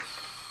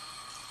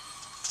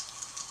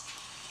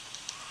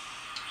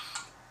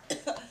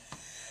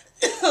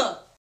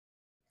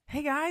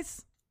Hey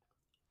guys.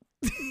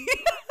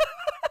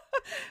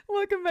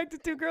 Welcome back to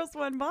Two Girls,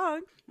 One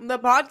Bong. The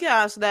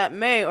podcast that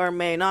may or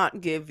may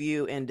not give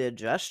you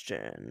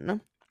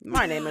indigestion.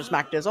 My name is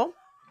Mac Dizzle.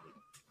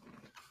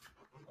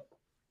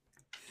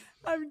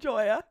 I'm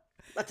Joya.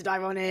 Let's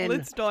dive on in.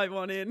 Let's dive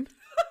on in.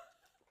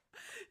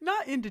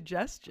 Not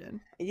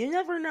indigestion. You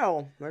never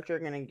know what you're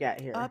going to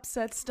get here.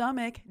 Upset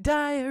stomach,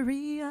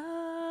 diarrhea.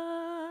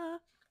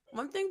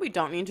 One thing we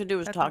don't need to do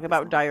is That's talk not the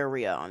about song.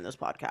 diarrhea on this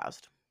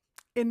podcast.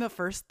 In the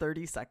first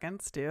 30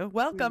 seconds, too.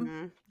 Welcome.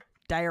 Mhm.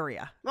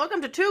 Diarrhea.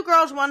 Welcome to Two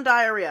Girls, One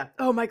Diarrhea.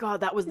 Oh my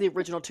god, that was the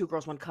original Two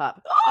Girls, One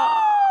Cup.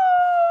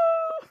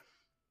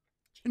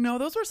 No,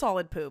 those were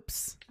solid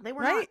poops. They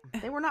were Right?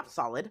 not. They were not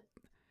solid.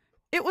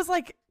 It was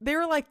like, they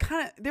were like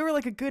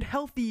a good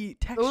healthy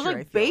texture. It was I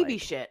like feel baby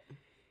like. shit.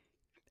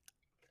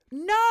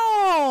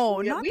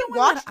 No, Yeah, not we the one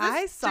watched that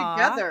I this saw.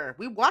 together.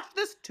 We watched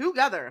this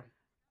together.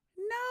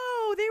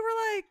 No, they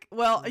were like,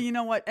 well, you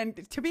know what?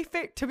 And to be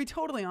fair, to be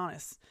totally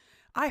honest,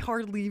 I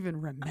hardly even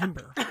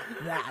remember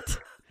that.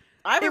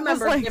 I It was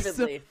remember like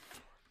vividly.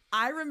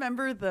 I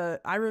remember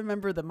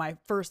my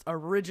first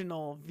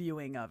original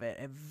viewing of it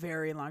a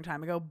very long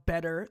time ago,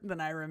 better than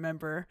I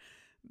remember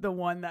the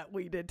one that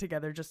we did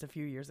together just a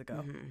few years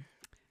ago. Mhm.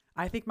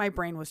 I think my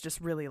brain was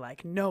just really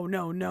like, no.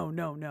 No,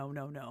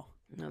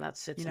 that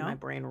sits You in know? my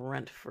brain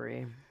rent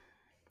free.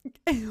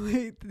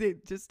 Anyway,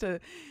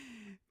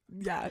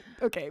 yeah,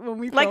 okay. When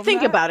we Like, filmed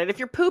think that, about it. If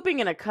you're pooping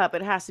in a cup,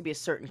 it has to be a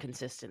certain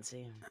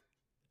consistency.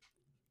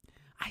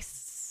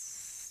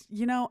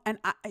 and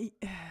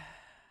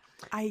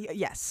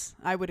yes,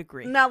 I would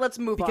agree. Now let's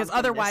move on. Because from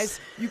otherwise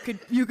this.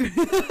 you could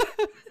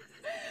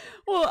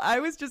Well, I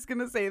was just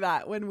gonna say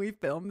that when we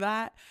filmed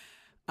that,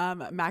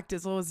 Mac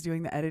Dizzle was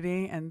doing the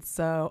editing, and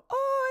so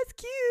it's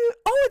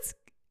cute.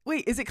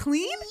 Wait, is it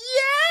clean?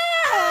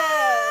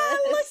 Yeah,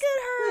 Look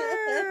at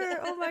her.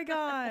 Oh my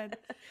god.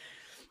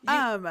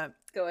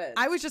 Go ahead.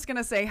 I was just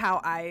gonna say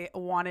how I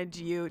wanted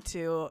you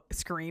to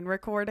screen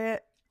record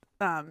it,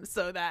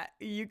 so that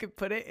you could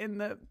put it in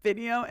the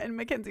video, and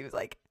Mackenzie was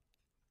like,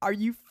 "Are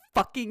you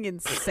fucking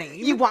insane?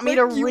 You want me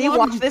to you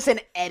want rewatch this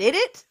and edit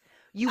it?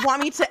 You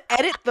want me to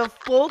edit the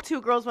full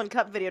Two Girls, One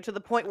Cup video to the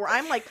point where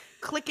I'm like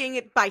clicking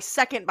it by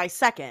second by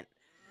second?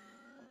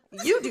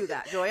 You do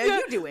that, Joya. Yeah,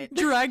 You do it.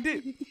 drag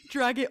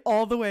it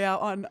all the way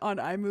out on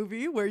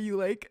iMovie, where you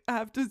like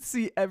have to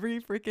see every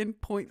freaking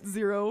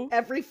 .0.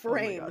 Every Oh my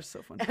frame. gosh,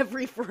 so funny.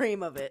 Every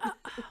frame of it.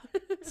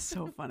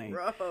 So funny.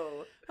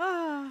 Bro.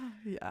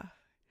 Yeah.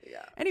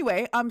 Yeah.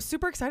 Anyway, I'm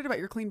super excited about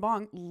your clean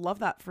bong. Love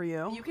that for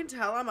you. You can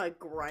tell I'm a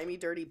grimy,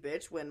 dirty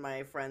bitch when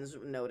my friends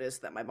notice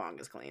that my bong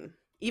is clean.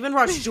 Even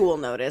Raj Jewel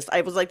noticed.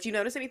 I was like, "Do you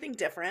notice anything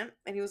different?"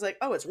 And he was like,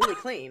 "Oh, it's really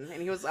clean."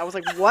 And I was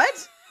like,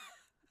 "What?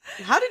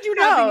 How did you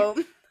know?"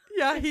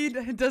 Yeah, he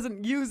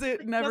doesn't use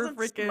it. Never He doesn't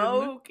freaking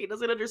smoke. He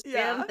doesn't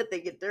understand Yeah. that they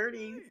get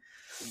dirty.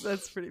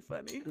 That's pretty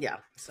funny. Yeah.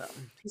 So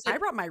I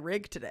brought my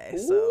rig today,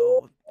 so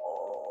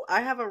Ooh, I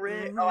have a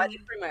rig. Oh, I Mhm.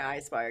 didn't bring my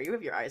iSpire. You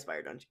have your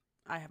iSpire, don't you?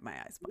 I have my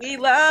eyes. We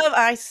love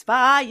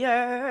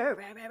iSpire.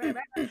 I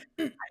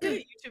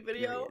did a YouTube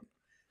video,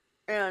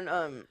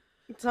 and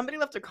somebody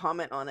left a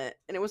comment on it,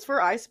 and it was for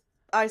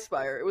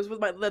iSpire. It was with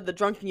the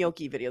Drunken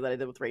Yoki video that I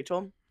did with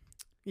Rachel.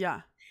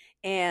 Yeah.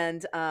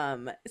 And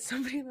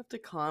somebody left a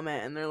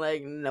comment, and they're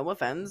like, "No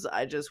offense,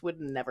 I just would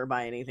never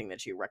buy anything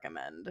that you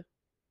recommend."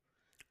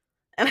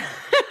 And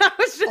I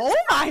was just, Oh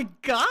my I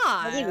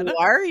god! was like,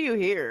 "Why are you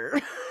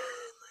here?"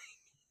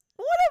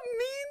 What a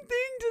mean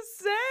thing to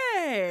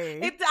say.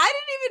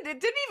 It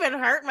didn't even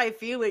hurt my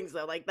feelings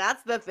though. Like,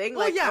 that's the thing.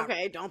 Well, Like, yeah.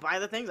 okay, don't buy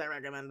the things I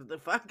recommend. The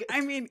fuck.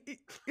 I mean, it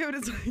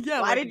was,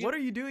 yeah. Why Like, did you- what are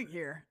you doing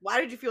here?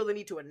 Why did you feel the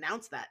need to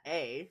announce that?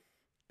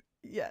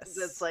 Yes.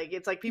 It's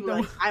like people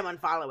are like, I'm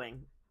unfollowing.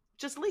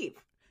 Just leave.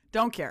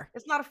 Don't care.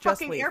 It's not a Just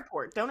fucking leave.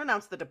 airport. Don't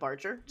announce the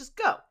departure. Just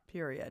go.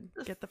 Period.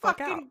 Just Get the fuck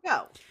out. fucking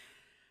go.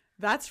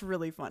 That's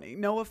really funny.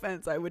 No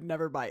offense, I would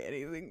never buy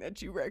anything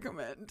that you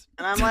recommend.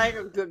 And I'm like,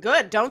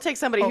 good. Don't take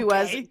somebody who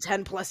has Okay.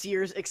 10 plus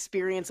years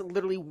experience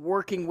literally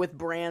working with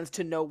brands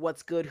to know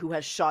what's good, who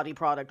has shoddy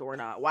product or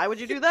not. Why would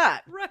you do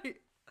that? Right.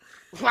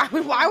 Why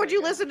would my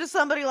you God. listen to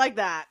somebody like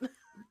that?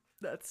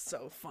 That's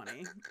so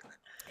funny.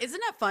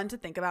 Isn't it fun to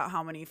think about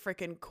how many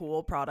freaking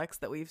cool products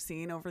that we've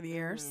seen over the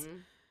years?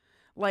 Mhm.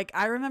 Like,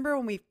 I remember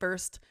when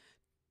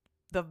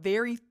the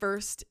very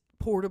first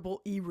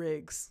portable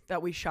e-rigs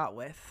that we shot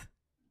with.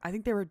 I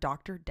think they were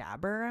Dr.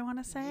 Dabber, I want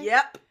to say.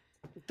 Yep.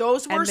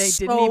 Those were And they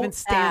so didn't even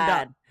stand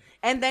bad. up.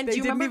 And then They do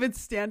you didn't remember even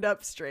stand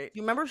up straight.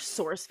 you remember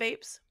Source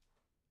Vapes?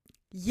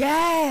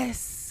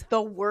 Yes.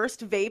 The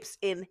worst vapes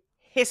in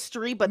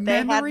history, but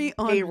they Memory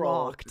had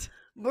payroll. unlocked.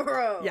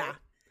 Bro. Yeah.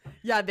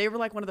 Yeah, they were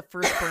like one of the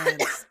first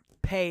brands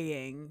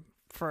paying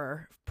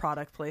for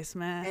product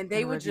placement. And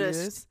they would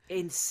reviews. just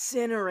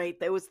incinerate.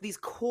 There was these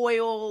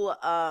coil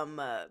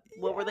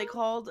what were they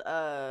called?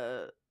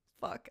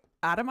 Fuck.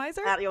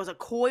 Atomizer? It was a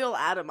coil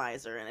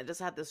atomizer, and it just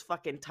had this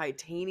fucking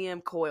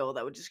titanium coil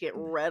that would just get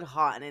red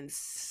hot and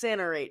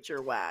incinerate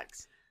your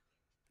wax.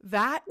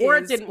 That Or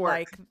it is didn't work.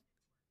 like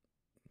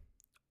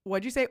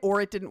What'd you say?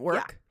 Or it didn't Yeah.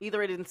 work?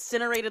 Either it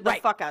incinerated the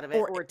Right. fuck out of it,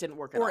 Or or it didn't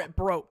work at all. Or it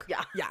broke.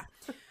 Yeah. Yeah.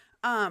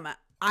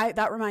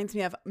 That reminds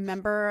me of,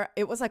 remember,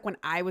 it was like when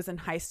I was in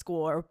high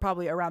school, or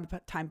probably around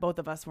the time both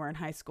of us were in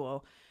high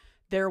school,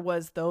 there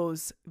was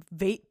those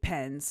vape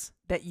pens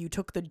that you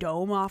took the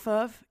dome off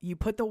of. You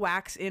put the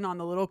wax in on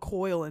the little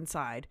coil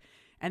inside,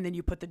 and then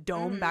you put the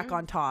dome back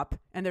on top,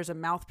 and there's a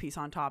mouthpiece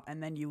on top,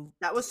 and then you...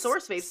 That was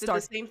Source Vapes did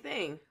the same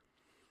thing.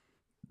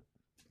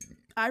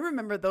 I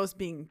remember those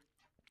being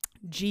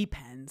G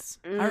pens.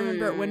 I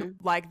remember when,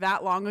 like,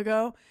 that long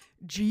ago,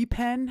 G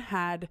pen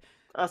had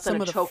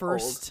some of the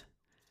first...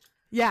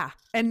 Yeah.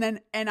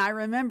 And I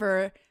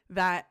remember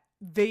that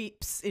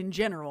vapes in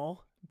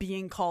general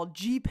being called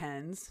G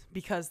pens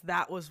because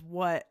that was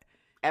what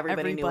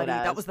everybody knew it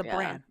as. That was the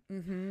brand.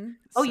 Mm-hmm.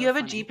 Oh, so you have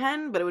a G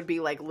pen, but it would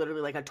be like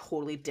literally like a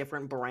totally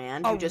different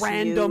brand. A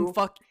random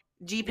fuck.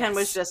 G pen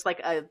was just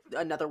like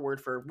another word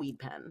for weed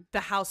pen. The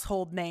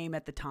household name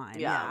at the time.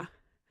 Yeah.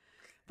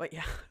 But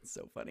yeah, it's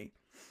so funny.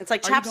 It's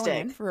like chapstick. Are you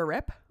going in for a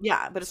rip?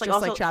 Yeah, but it's like just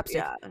also like chapstick.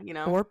 Yeah, you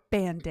know. Or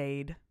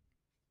Band-Aid.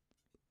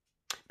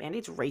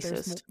 Band-Aid's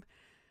racist.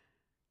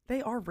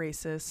 They are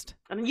racist.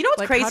 I mean, you know what's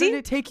like, crazy? How did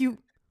it take you?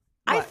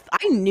 I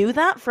knew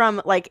that from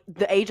like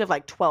the age of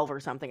like 12 or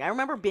something. I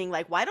remember being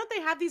like, why don't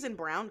they have these in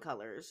brown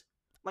colors?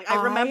 Like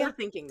I remember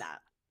thinking that.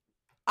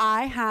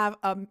 I have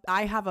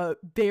a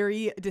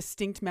very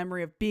distinct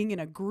memory of being in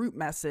a group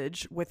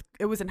message with,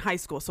 it was in high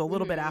school, so a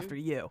little bit after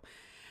you.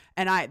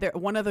 And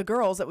one of the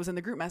girls that was in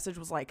the group message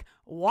was like,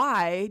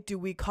 why do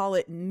we call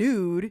it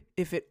nude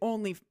if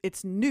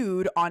it's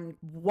nude on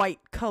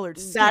white colored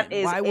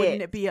skin? Why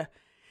wouldn't it be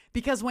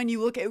because when you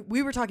look at,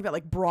 we were talking about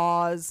like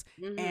bras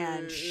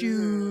and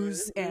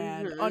shoes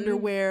and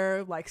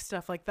underwear, like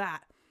stuff like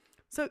that.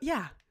 So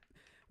yeah,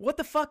 what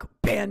the fuck,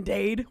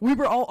 Band-Aid? We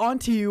were all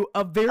onto you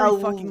a very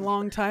fucking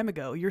long time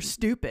ago. You're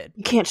stupid.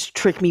 You can't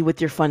trick me with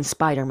your fun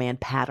Spider-Man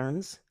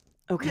patterns.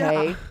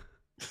 Okay.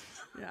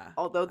 Yeah.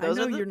 Although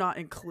you're not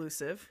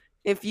inclusive.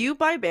 If you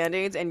buy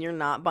Band-Aids and you're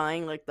not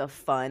buying like the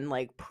fun,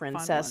 like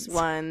princess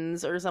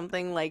ones or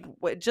something, like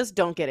just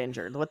don't get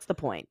injured. What's the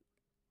point?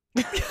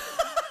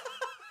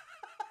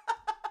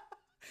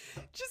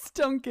 Just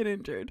don't get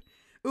injured.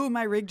 Ooh,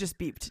 my rig just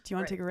beeped. Do you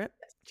want to take a rip?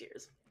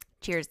 Cheers.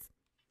 Cheers.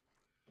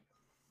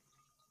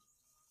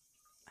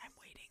 I'm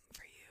waiting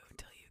for you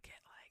until you get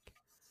like...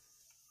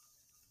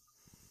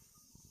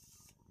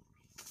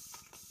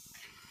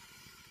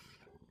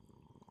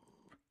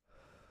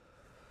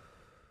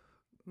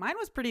 Mine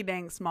was pretty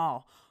dang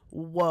small.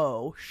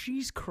 Whoa,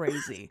 she's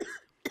crazy.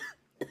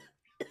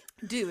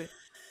 Dude,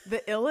 the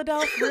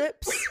Illadelph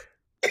rips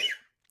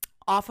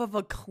off of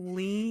a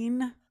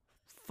clean...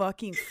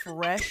 fucking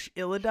fresh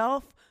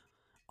Illadelph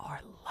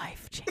are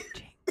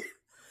life-changing.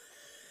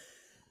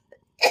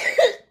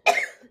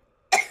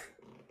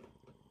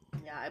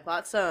 Yeah, I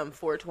bought some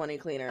 420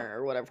 cleaner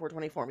or whatever,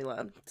 420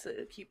 formula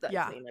to keep that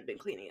clean. I've been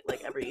cleaning it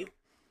like at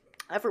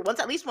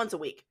least once a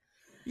week.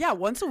 Yeah,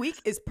 once a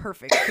week is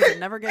perfect because it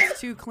never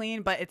gets too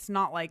clean, but it's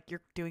not like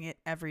you're doing it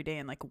every day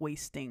and like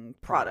wasting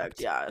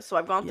product. Yeah, so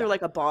I've gone through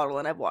like a bottle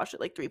and I've washed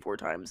it like 3-4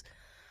 times.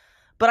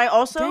 But I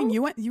also... Dang,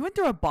 you went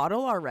through a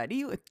bottle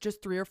already with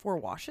just 3 or 4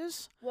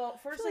 washes? Well,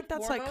 first, like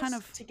that's foremost, like kind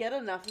of... to get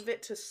enough of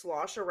it to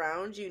slosh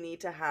around, you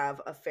need to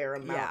have a fair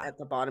amount at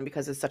the bottom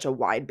because it's such a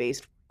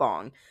wide-based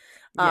bong.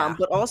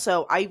 But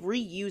also, I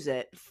reuse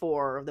it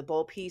for the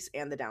bowl piece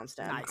and the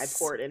downstem. Nice. I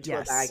pour it into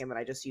a bag and then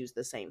I just use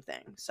the same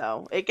thing.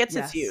 So it gets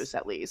its use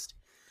at least.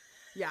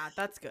 Yeah,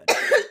 that's good.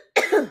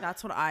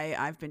 That's what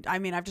I've been... I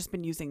mean, I've just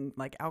been using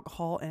like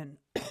alcohol and...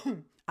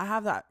 I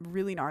have that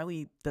really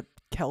gnarly, the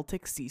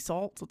Celtic sea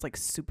salt, so it's like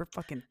super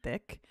fucking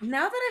thick.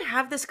 Now that I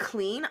have this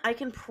clean, I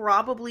can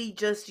probably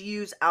just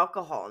use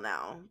alcohol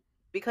now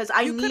because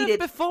I needed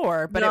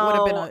before, but it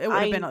would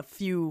have been a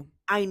few.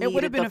 I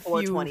needed the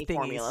 420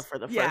 formula for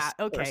the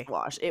first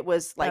wash. It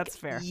was like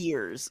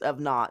years of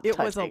not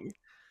touching.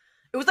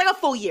 It was like a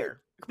full year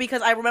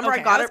because I remember I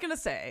got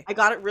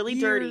it really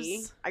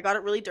dirty. I got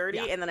it really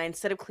dirty, and then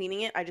instead of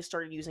cleaning it, I just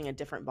started using a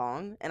different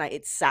bong, and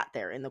it sat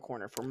there in the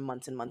corner for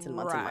months and months and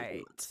months and months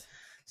and months.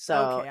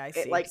 So I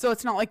see. So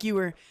it's not like you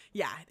were.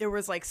 Yeah, there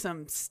was like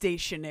some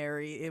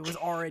stationary. It was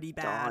already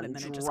bad, and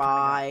then it just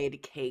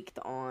dried, caked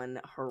on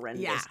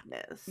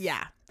horrendousness.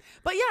 Yeah,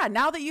 but yeah,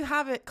 now that you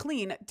have it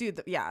clean, dude.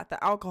 The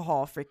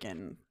alcohol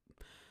freaking,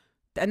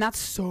 and that's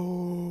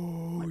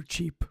so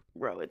cheap,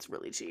 bro. It's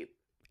really cheap.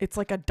 It's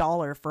like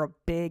 $1 for a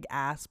big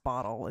ass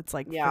bottle. It's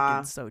like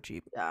freaking so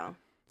cheap. Yeah.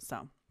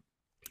 So,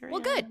 well,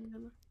 good.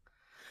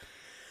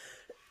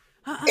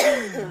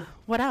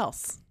 What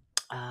else?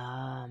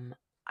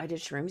 I did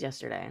shrooms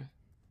yesterday.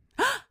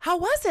 How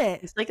was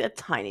it? It's like a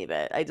tiny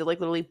bit. I did like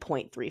literally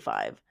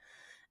 0.35.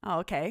 Oh,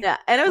 okay. Yeah,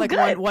 and it was like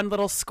good. One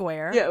little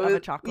square of a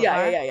chocolate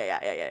bar.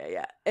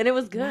 Yeah. And it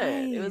was good.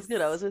 Nice. It was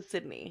good. I was with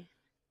Sydney.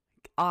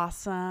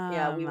 Awesome.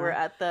 Yeah, we were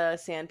at the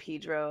San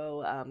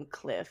Pedro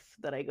cliff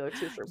that I go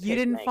to for picnics. You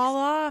didn't fall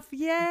off?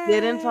 Yeah.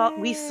 Didn't fall.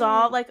 We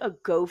saw like a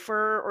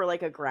gopher or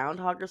like a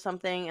groundhog or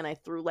something, and I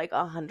threw like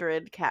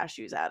 100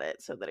 cashews at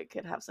it so that it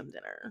could have some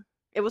dinner.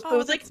 It was Oh,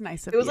 like that's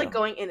nice of it was you. like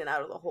going in and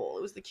out of the hole.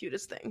 It was the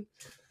cutest thing.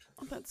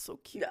 Oh, that's so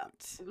cute. Yeah,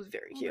 it was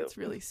very Oh, cute. that's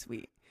really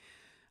sweet.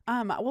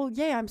 Well,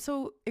 yeah, I'm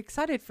so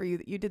excited for you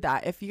that you did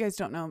that. If you guys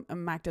don't know,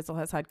 Mac Dizzle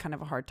has had kind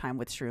of a hard time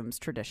with shrooms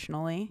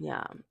traditionally.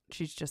 Yeah,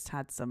 She's just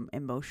had some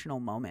emotional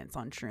moments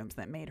on shrooms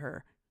that made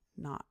her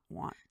not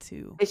want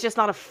to it's just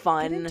not a get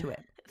fun into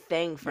it.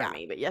 thing for Yeah.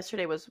 me. But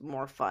yesterday was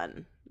more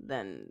fun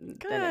than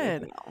Good.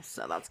 anything else.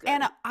 So that's good.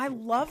 And I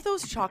love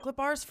those chocolate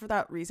bars for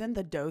that reason.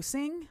 The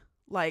dosing,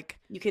 like,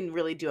 you can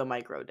really do a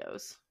micro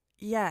dose.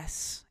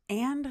 yes,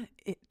 and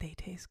they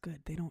taste good.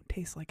 They don't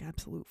taste like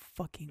absolute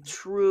fucking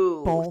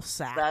True. ball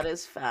sack. That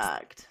is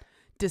fact.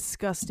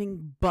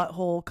 Disgusting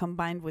butthole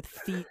combined with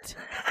feet,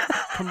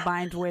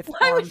 combined with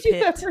Why would you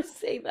armpit, ever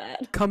say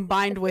that?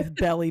 combined with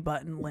belly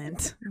button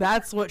lint.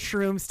 That's what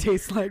shrooms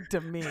taste like to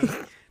me.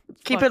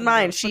 Keep Fucking in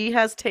mind, gross. she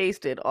has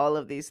tasted all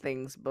of these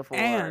things before,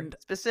 And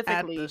at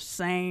specifically the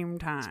same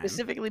time.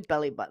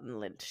 belly button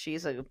lint.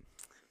 She's a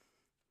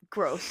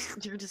gross.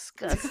 You're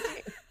disgusting.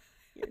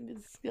 You're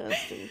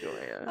disgusting,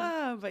 Joya.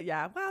 Oh, but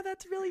yeah, wow,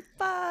 that's really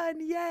fun.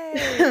 Yay.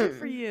 Good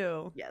for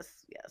you.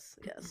 Yes.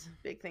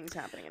 Big things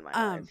happening in my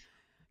Um, life.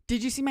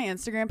 Did you see my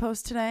Instagram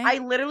post today? I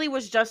literally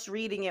was just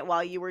reading it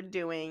while you were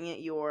doing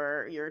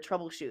your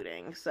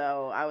troubleshooting,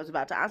 so I was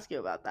about to ask you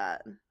about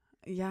that.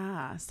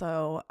 Yeah.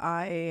 So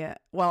I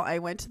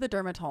went to the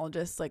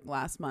dermatologist like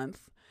last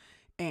month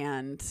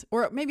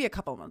or maybe a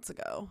couple months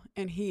ago.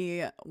 And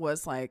he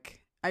was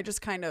like, I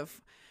just kind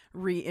of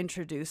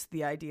reintroduced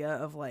the idea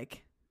of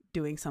like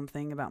doing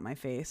something about my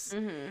face.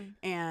 Mm-hmm.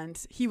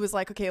 And he was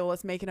like, okay, well,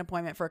 let's make an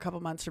appointment for a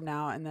couple months from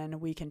now. And then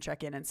we can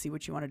check in and see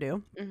what you want to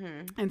do.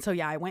 Mm-hmm. And so,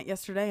 yeah, I went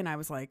yesterday and I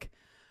was like,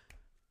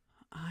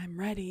 I'm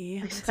ready.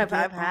 to I've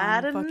get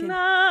had on fucking- enough.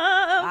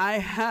 I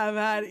have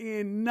had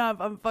enough.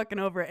 I'm fucking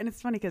over it. And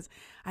it's funny because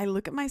I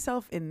look at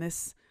myself in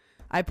this.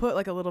 I put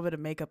like a little bit of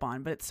makeup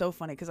on, but it's so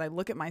funny because I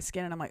look at my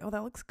skin and I'm like, oh,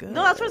 that looks good.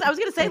 No, that's what I was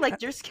gonna say.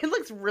 Like, your skin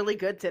looks really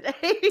good today.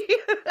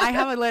 I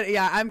haven't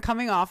I'm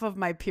coming off of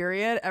my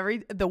period.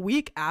 The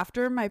week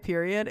after my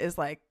period is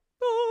like,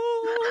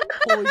 oh,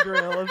 holy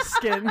grail of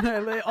skin.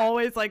 They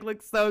always like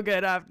look so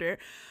good after.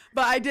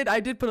 But I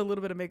did put a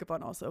little bit of makeup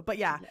on also. But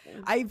yeah,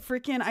 I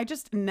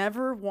just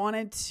never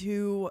wanted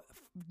to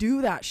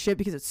do that shit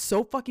because it's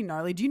so fucking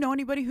gnarly. Do you know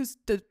anybody who's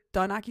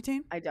done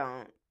Accutane? I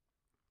don't.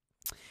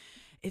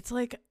 It's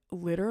like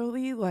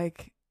literally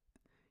like,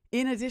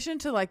 in addition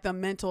to like the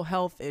mental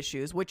health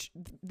issues, which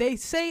they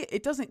say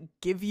it doesn't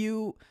give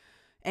you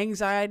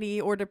anxiety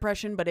or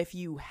depression, but if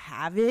you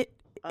have it,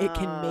 it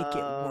can make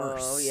it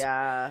worse. Oh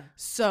yeah.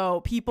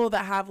 So people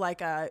that have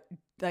like a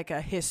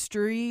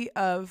history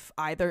of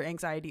either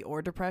anxiety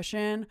or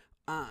depression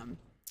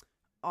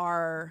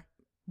are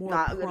more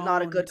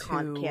not a good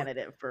prone to-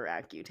 candidate for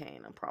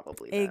Accutane,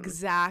 probably.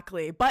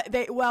 Exactly. But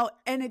they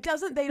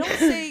don't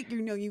say,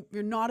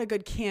 you're not a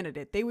good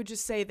candidate. They would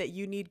just say that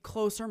you need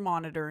closer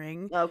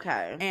monitoring.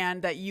 Okay.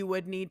 And that you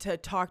would need to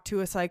talk to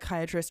a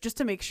psychiatrist just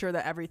to make sure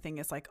that everything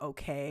is like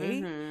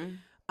okay. Mm-hmm.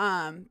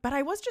 But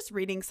I was just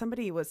reading,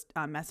 somebody was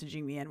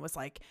messaging me and was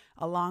like,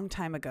 a long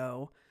time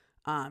ago,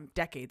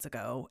 decades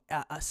ago,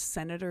 a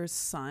senator's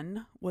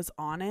son was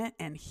on it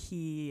and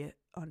he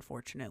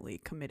unfortunately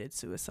committed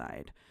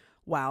suicide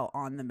while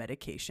on the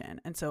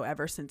medication. And so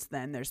ever since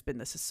then, there's been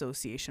this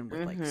association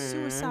with like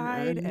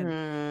suicide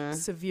and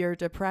severe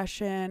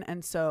depression.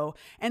 And so,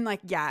 and like,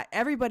 yeah,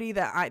 everybody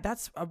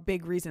that's a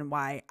big reason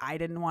why I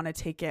didn't want to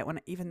take it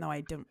even though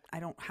I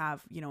don't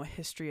have, a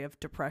history of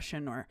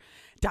depression or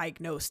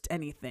diagnosed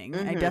anything.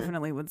 I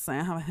definitely would say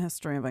I have a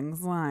history of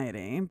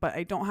anxiety, but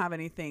I don't have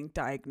anything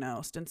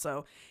diagnosed. And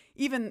so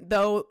even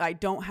though I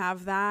don't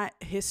have that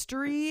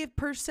history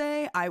per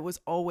se, I was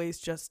always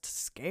just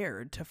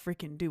scared to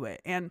freaking do it.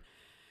 And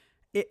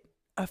it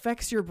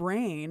affects your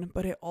brain,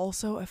 but it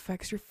also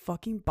affects your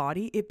fucking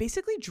body. It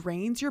basically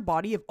drains your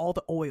body of all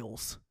the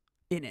oils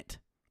in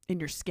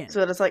your skin.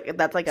 So that's like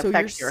So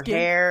affects your skin-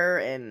 hair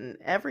and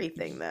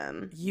everything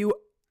then.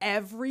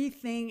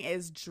 Everything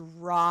is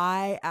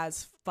dry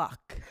as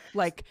fuck.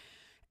 Like,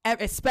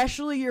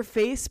 especially your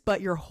face,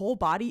 but your whole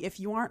body. If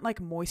you aren't like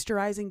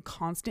moisturizing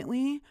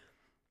constantly,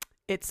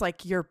 it's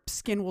like your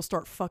skin will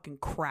start fucking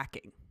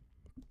cracking.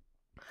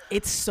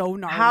 It's so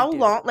gnarly. How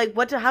dude. long? Like,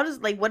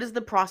 what is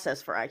the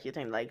process for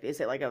Accutane? Like, is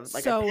it like a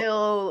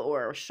pill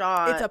or a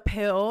shot? It's a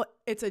pill.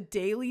 It's a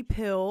daily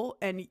pill,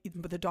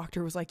 but the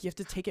doctor was like, you have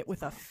to take it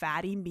with a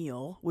fatty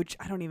meal, which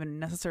I don't even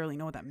necessarily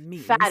know what that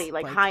means. Fatty,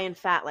 like high in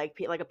fat, like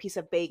a piece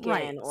of bacon,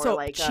 right. or so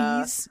like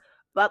cheese.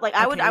 But like,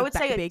 Okay, I would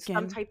say it's bacon.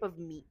 some type of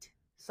meat,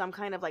 some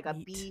kind of like a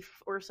Meat.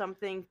 beef or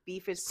something.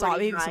 Beef is Maybe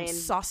pretty high some in.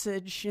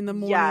 sausage in the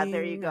morning. Yeah,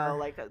 there you go. or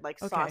Like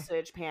Okay.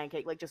 sausage,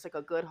 pancake, like just like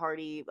a good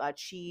hearty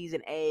cheese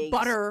and eggs,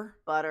 butter.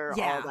 all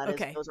that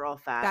okay. those are all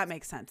fat. That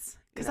makes sense.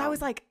 Because You I know?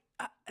 was like,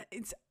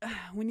 it's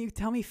when you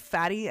tell me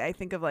fatty, I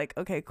think of like,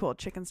 okay, cool,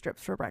 chicken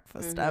strips for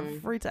breakfast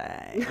every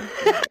day.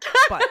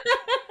 But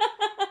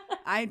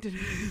I did.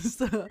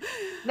 So,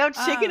 No,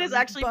 chicken is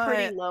actually but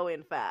pretty low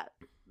in fat.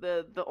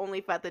 The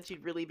only fat that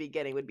you'd really be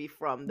getting would be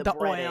from the the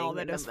breading oil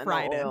that and is the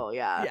fried in. oil,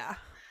 yeah.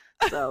 Yeah.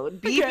 So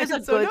beef Okay, is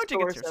a so good no chicken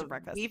source strips for of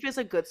breakfast. beef is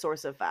a good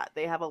source of fat.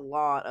 They have a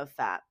lot of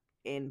fat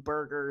in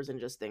burgers and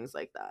just things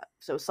like that.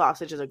 So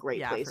sausage is a great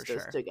Yeah, place for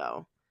sure. to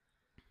go.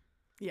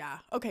 Yeah.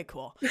 Okay,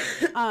 cool.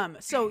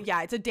 So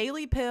yeah, it's a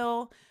daily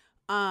pill.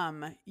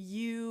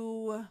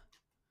 You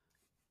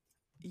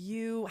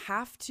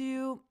have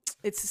to,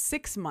 it's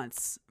 6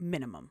 months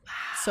minimum.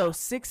 So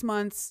 6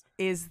 months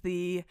is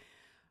the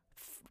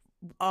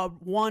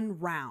one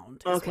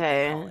round is what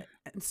they call Okay. it.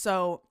 And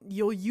so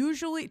you'll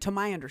usually, to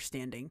my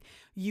understanding,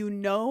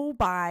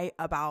 by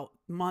about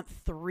month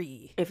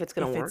 3 If it's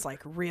gonna work. it's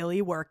like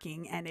really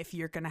working, and if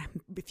you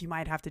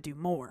might have to do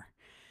more.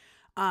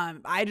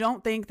 I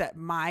don't think that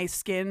my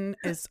skin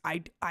is,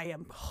 I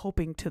am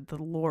hoping to the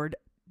Lord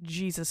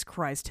Jesus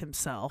Christ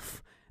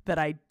himself that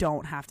I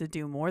don't have to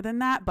do more than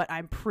that, but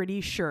I'm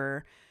pretty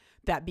sure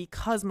that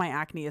because my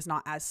acne is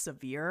not as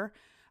severe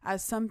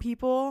as some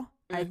people,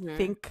 I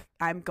think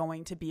I'm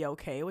going to be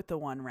okay with the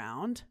one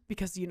round,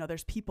 because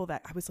there's people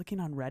that I was looking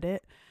on Reddit.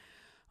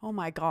 Oh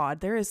my God,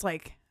 there is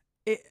like,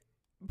 it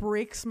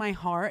breaks my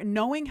heart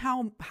knowing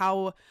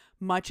how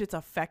much it's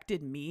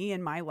affected me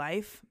in my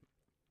life.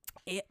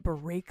 It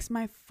breaks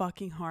my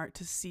fucking heart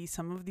to see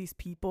some of these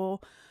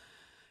people,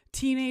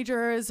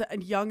 teenagers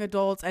and young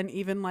adults, and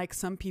even like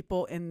some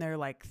people in their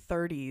like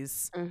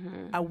 30s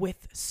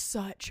with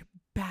such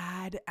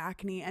bad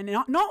acne. And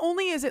not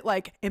only is it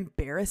like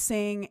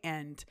embarrassing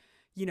and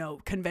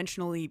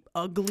conventionally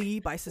ugly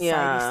by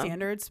society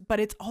standards, but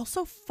it's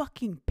also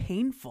fucking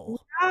painful.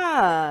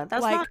 Yeah,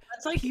 that's like,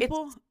 that's like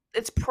people,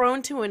 it's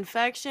prone to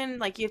infection.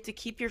 Like you have to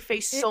keep your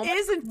face so it much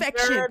is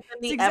infection. cleaner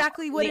than It's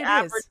exactly what the it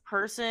average is.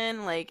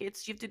 person. Like you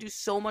have to do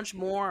so much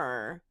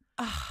more.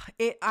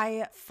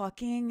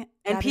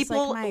 And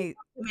people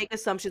make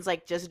assumptions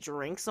like just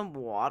drink some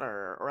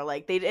water, or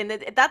like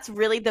that's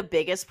really the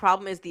biggest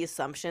problem, is the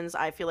assumptions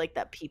I feel like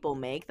that people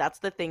make. That's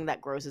the thing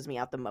that grosses me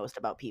out the most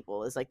about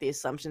people, is like the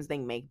assumptions they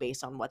make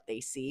based on what they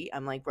see.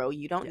 I'm like, bro,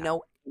 you don't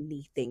know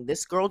anything.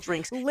 This girl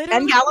drinks literally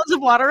 10 gallons of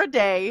water a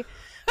day,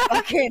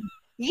 fucking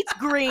eats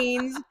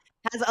greens,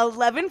 has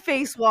 11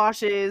 face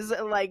washes.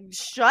 Like,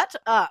 shut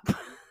up.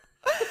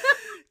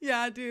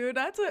 Yeah, dude,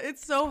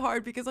 it's so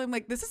hard, because I'm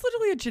like, this is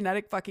literally a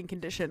genetic fucking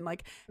condition.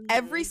 Like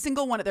every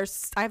single one, there's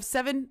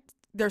 7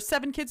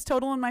 kids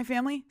total in my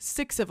family.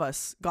 6 of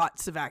us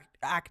got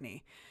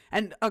acne,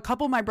 and a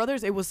couple of my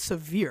brothers, it was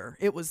severe.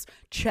 It was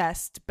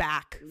chest,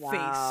 back, face.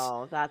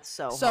 Wow, that's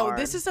so hard.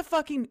 This is a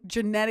fucking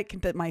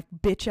genetic that my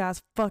bitch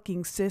ass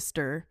fucking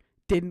sister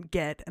didn't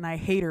get, and I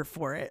hate her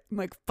for it. I'm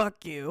like,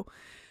 fuck you.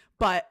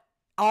 But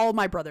all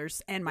my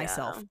brothers and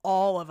myself,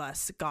 all of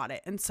us got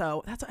it. And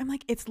so I'm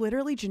like, it's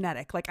literally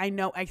genetic. Like, I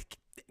know I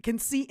can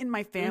see in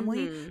my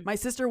family, my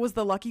sister was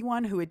the lucky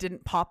one who it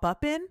didn't pop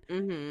up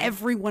in.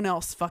 Everyone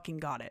else fucking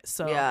got it.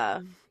 So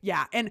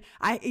yeah. And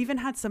I even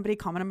had somebody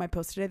comment on my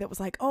post today that was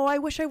like, oh, I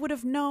wish I would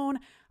have known.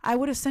 I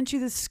would have sent you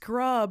this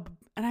scrub.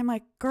 And I'm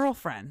like,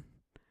 girlfriend,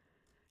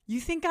 you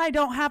think I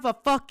don't have a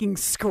fucking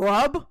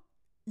scrub?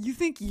 You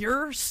think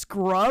your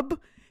scrub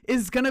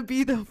is gonna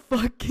be the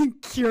fucking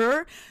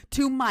cure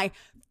to my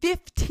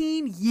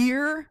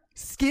 15-year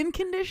skin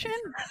condition?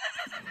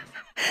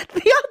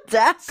 The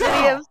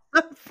audacity of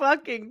some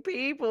fucking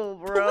people,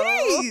 bro.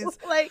 Please.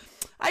 Like,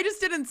 I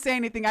just didn't say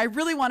anything. I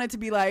really wanted to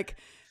be like,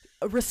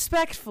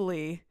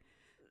 respectfully,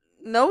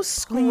 no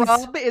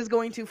scrub is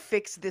going to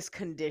fix this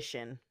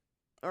condition.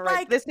 All right,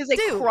 like, this is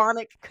a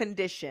chronic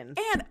condition.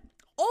 And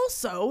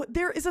also,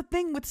 there is a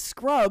thing with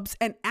scrubs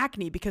and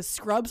acne, because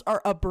scrubs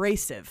are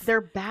abrasive.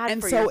 They're bad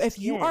and for so your if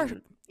skin. you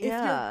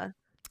are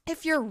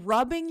if you're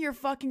rubbing your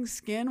fucking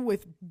skin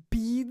with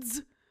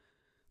beads,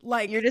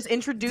 like, you're just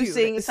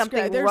introducing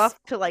something rough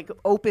to like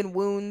open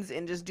wounds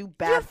and just do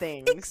bad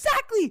things.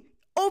 Exactly.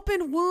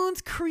 Open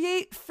wounds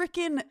create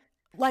freaking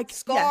like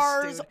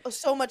scars,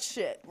 so much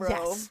shit, bro.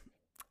 Yes.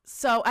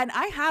 So, and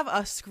I have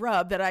a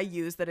scrub that I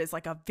use that is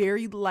like a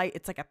very light,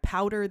 it's like a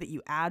powder that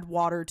you add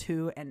water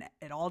to and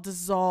it all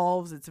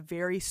dissolves. It's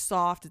very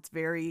soft. It's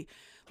very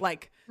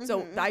like,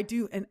 so I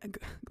do, and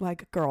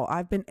like, girl,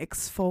 I've been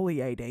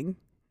exfoliating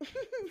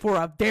for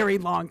a very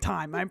long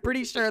time. I'm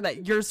pretty sure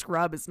that your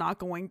scrub is not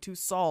going to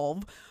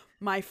solve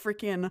my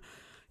freaking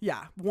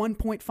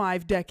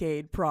 1.5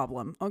 decade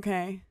problem.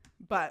 Okay.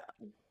 But,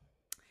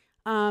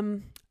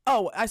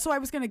 so I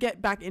was going to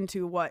get back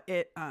into what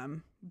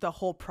the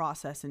whole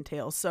process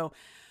entails. So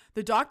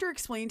the doctor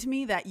explained to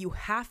me that you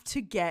have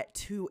to get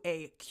to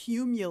a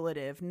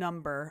cumulative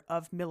number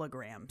of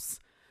milligrams.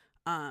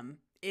 I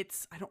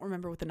don't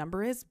remember what the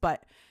number is,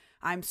 but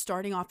I'm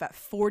starting off at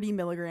 40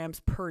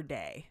 milligrams per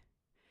day.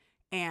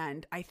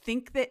 And I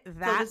think that so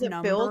does it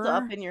number build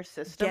up in your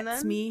system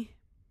gets then? me.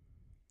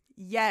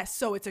 Yes.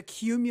 So it's a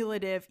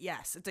cumulative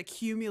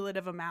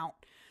amount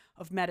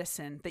of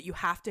medicine that you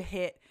have to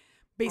hit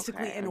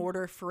basically in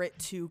order for it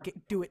to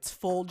do its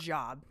full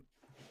job.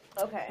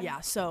 Okay. Yeah.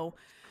 So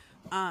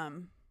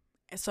I'm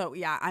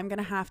going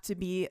to have to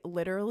be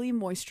literally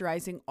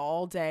moisturizing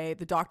all day.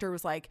 The doctor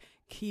was like,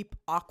 keep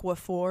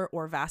Aquaphor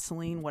or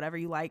Vaseline, whatever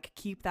you like,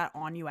 keep that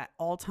on you at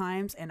all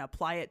times and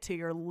apply it to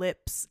your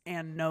lips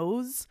and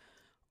nose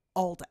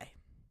all day.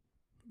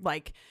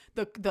 Like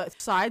the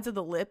sides of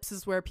the lips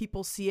is where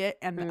people see it,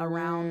 and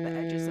around the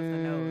edges of the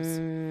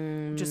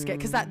nose just get,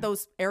 because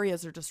those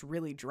areas are just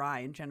really dry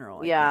in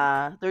general.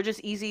 Yeah, they're just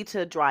easy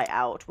to dry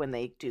out. When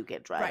they do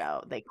get dried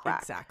out, they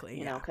crack. Exactly.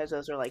 You know, because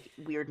those are like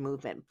weird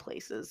movement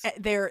places.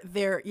 They're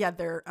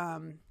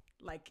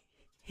like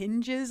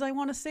hinges, I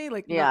want to say.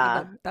 Like,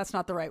 that's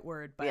not the right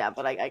word, but yeah,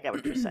 but I get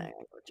what you're saying.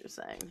 I get what you're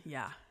saying.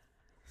 Yeah.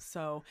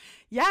 So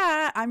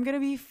yeah, I'm gonna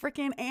be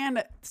freaking.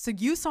 And so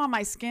you saw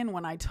my skin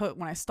when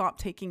I stopped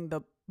taking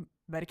the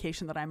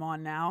medication that I'm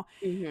on now,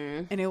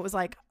 and it was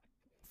like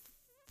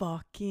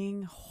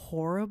fucking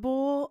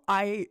horrible.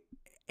 I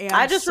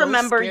just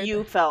remember scared.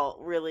 You felt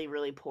really,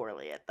 really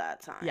poorly at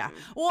that time. Yeah.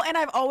 Well, and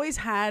I've always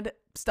had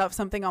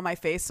something on my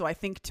face, so I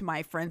think to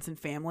my friends and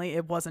family,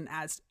 it wasn't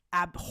as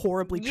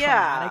horribly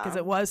traumatic as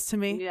it was to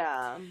me.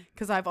 Yeah.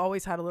 Because I've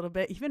always had a little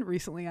bit. Even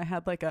recently, I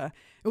had it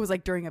was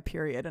like during a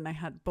period, and I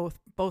had both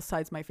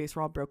sides of my face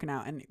were all broken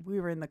out, and we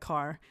were in the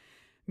car,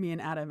 me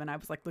and Adam, and I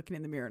was like looking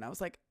in the mirror, and I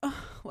was like, ugh,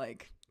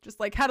 like just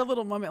like had a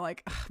little moment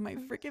like, my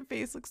freaking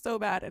face looks so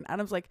bad, and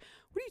Adam's like,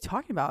 what are you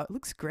talking about? It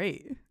looks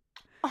great.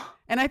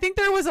 And I think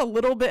there was a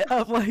little bit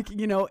of like,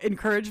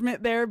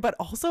 encouragement there, but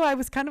also I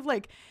was kind of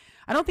like,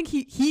 I don't think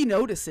he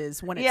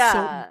notices when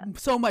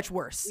it's so much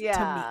worse to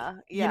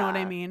me. You know what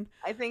I mean?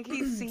 I think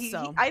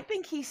I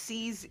think he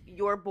sees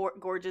your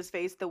gorgeous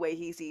face the way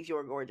he sees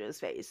your gorgeous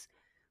face.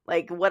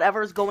 Like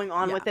whatever's going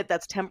on with it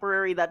that's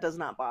temporary, that does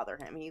not bother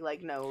him. He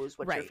like knows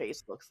what your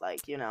face looks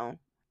like, Yeah.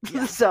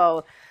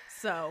 so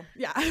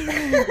yeah.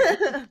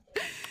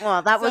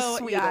 Well, that was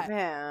sweet of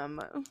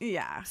him.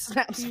 Yeah.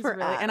 Snaps for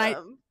really, Adam.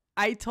 And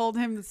I told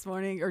him this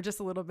morning, or just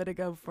a little bit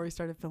ago before we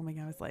started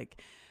filming, I was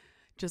like,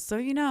 just so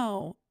you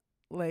know,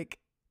 like,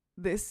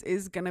 this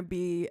is gonna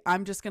be,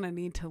 I'm just gonna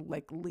need to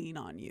like lean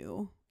on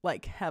you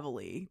like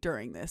heavily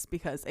during this,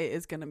 because it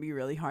is gonna be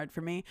really hard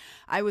for me.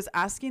 I was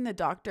asking the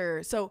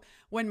doctor, so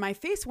when my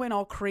face went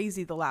all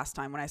crazy the last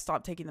time when I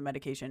stopped taking the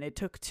medication, it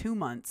took 2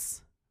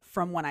 months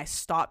from when I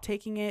stopped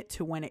taking it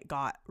to when it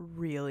got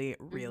really,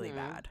 really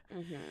bad.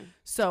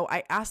 So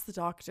I asked the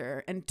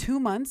doctor, and 2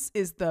 months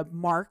is the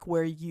mark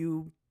where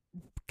you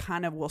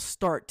kind of will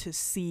start to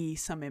see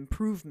some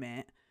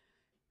improvement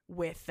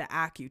with the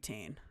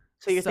Accutane.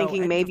 So you're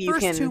thinking maybe you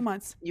can 2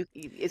 months.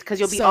 It's because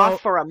you'll be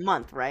off for a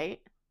month, right?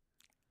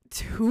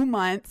 2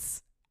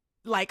 months.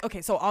 Like,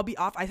 okay, so I'll be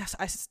off.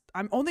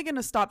 I'm only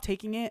gonna stop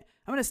taking it.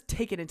 I'm gonna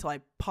take it until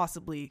I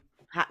possibly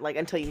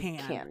until you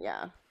can.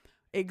 Yeah.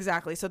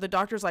 Exactly. So the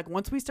doctor's like,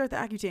 once we start the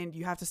Accutane,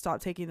 you have to stop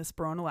taking the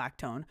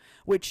spironolactone.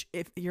 Which,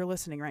 if you're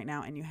listening right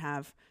now and you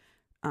have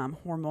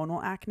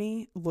hormonal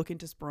acne, look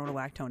into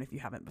spironolactone if you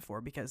haven't before,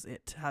 because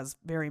it has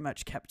very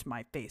much kept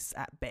my face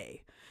at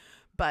bay.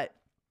 But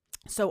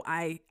so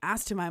I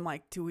asked him, I'm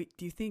like, do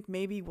you think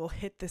maybe we'll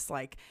hit this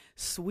like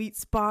sweet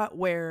spot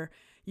where,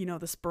 the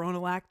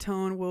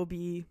spironolactone will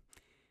be,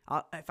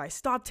 if I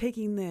stop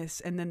taking this,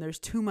 and then there's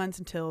 2 months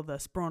until the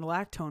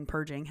spironolactone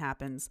purging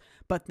happens,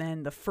 but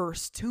then the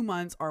first 2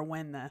 months are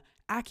when the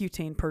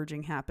Accutane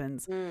purging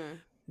happens.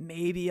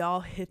 Maybe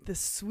I'll hit the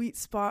sweet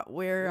spot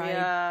where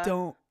I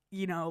don't,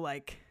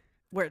 like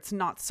where it's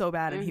not so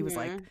bad. And he was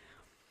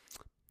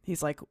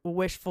like,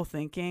 wishful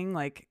thinking.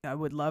 Like, I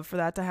would love for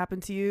that to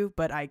happen to you,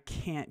 but I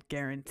can't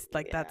guarantee.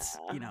 Like, that's,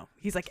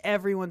 he's like,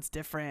 everyone's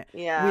different.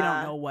 Yeah. We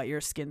don't know what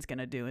your skin's going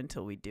to do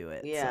until we do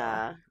it.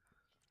 Yeah. So.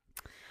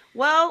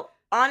 Well,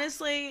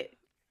 honestly,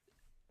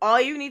 all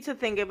you need to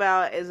think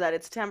about is that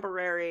it's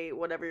temporary,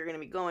 whatever you're going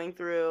to be going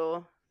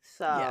through.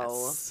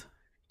 So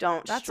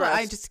don't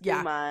stress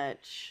too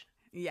much.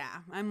 Yeah,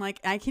 I'm like,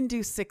 I can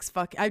do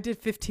I did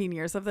 15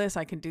 years of this.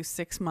 I can do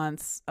 6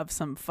 months of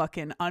some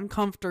fucking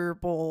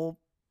uncomfortable,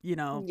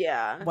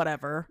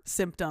 whatever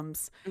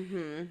symptoms.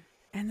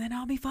 And then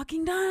I'll be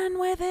fucking done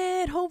with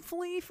it,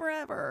 hopefully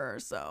forever.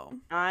 So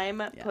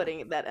I'm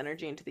putting that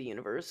energy into the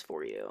universe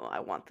for you. I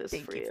want this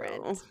for you.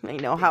 Friend. I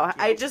know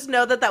I just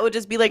know that would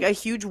just be like a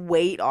huge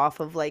weight off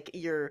of like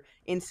your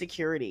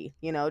insecurity,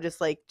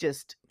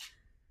 just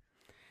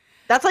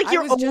that's like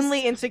your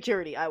only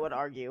insecurity, I would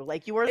argue.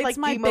 Like you were like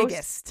my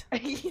biggest.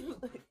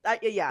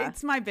 Yeah.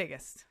 It's my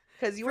biggest.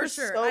 Because you were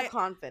so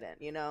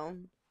confident,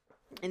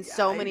 in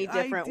so many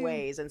different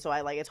ways. And so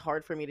it's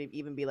hard for me to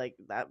even be like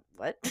that.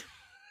 What?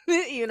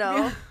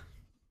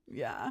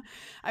 Yeah.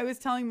 I was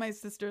telling my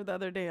sister the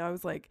other day, I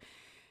was like,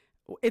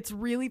 it's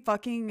really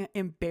fucking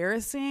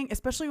embarrassing,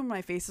 especially when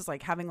my face is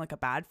like having like a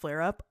bad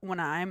flare up, when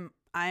I'm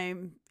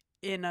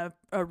in a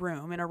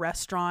room, in a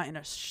restaurant, in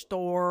a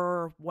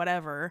store,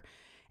 whatever,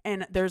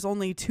 and there's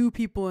only 2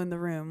 people in the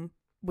room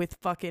with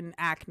fucking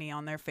acne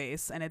on their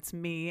face, and it's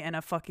me and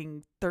a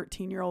fucking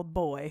 13-year-old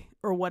boy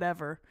or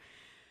whatever.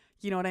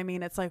 You know what I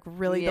mean? It's like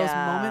really those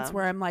moments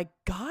where I'm like,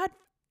 God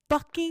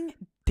fucking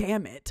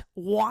damn it.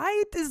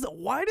 Why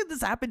did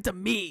this happen to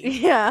me?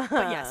 Yeah.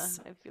 But yes,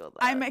 I feel that.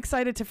 I'm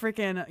excited to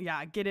freaking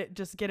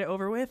get it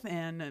over with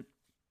and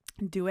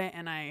do it.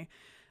 And I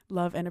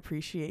love and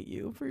appreciate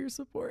you for your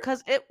support.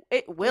 Because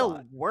it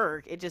will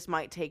work. It just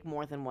might take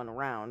more than one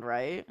round,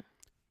 right?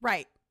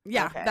 Right.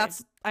 Yeah. Okay.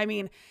 That's, I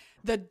mean,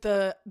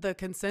 The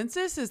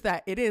consensus is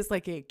that it is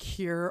like a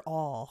cure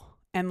all.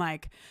 And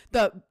like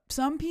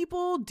some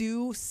people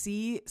do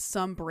see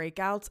some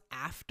breakouts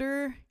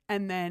after,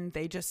 and then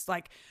they just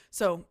like,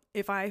 so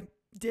if I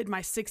did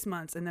my 6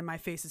 months and then my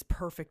face is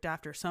perfect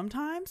after,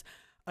 sometimes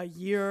a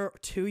year,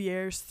 2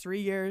 years, 3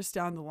 years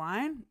down the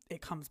line,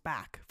 it comes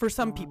back for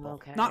some people,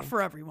 okay. not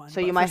for everyone. So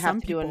you might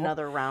have to do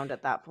another round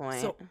at that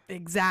point. So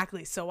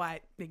exactly.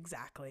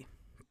 Exactly.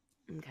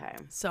 Okay.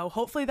 So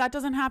hopefully that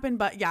doesn't happen.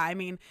 But yeah, I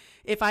mean,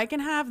 if I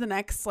can have the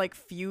next like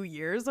few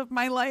years of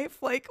my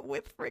life, like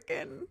with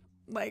freaking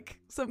like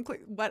some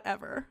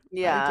whatever.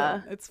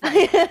 Yeah. It's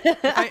fine.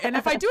 And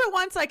if I do it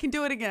once, I can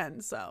do it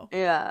again. So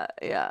yeah.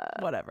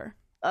 Whatever.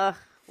 Well,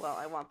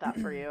 I want that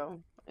for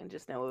you. And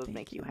just know it would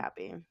make you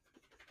happy.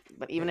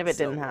 But even if it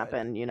so didn't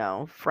happen, you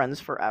know, friends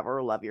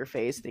forever, love your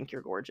face, think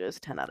you're gorgeous,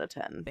 10 out of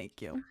 10.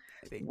 Thank you.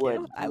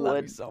 You. I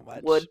love you so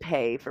much. Would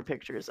pay for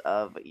pictures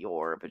of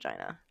your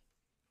vagina.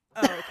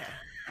 Oh, okay.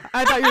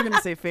 I thought you were going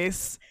to say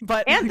face,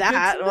 but and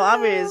that, well,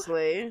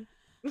 obviously.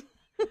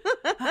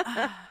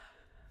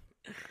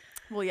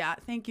 Well, yeah,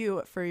 thank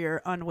you for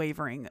your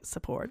unwavering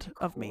support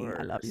of me.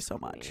 I love you so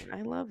much.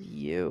 I love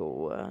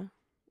you.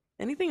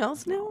 Anything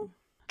else new?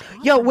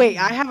 Yo, wait,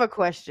 I have a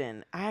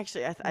question.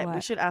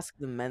 We should ask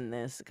the men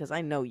this because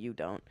I know you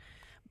don't.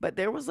 But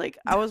there was like,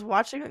 I was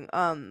watching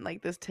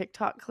like this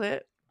TikTok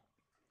clip,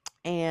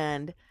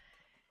 and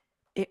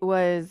it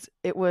was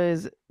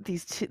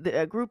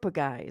a group of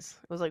guys.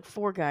 It was like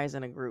 4 guys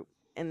in a group,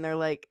 and they're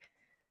like,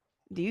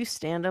 "Do you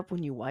stand up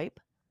when you wipe?"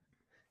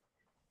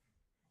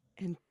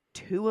 And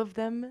 2 of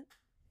them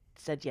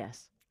said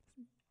yes,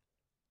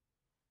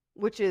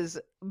 which is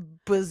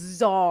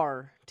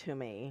bizarre to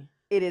me.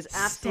 It is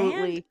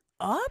absolutely stand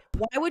up.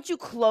 Why would you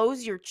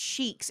close your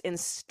cheeks and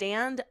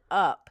stand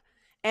up?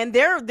 And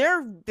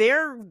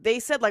they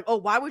said like, "Oh,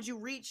 why would you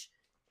reach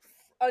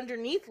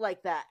underneath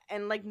like that?"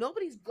 And like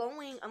nobody's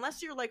going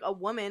unless you're like a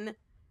woman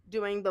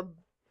doing the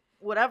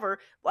whatever.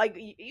 Like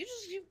you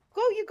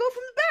go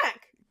from the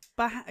back.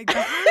 Behind.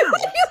 What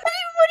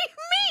do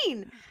you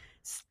mean?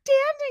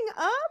 Standing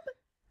up?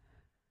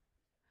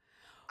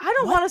 I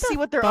don't want to see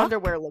what their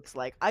underwear looks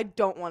like. I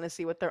don't want to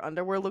see what their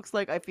underwear looks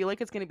like. I feel like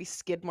it's going to be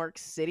skid mark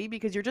city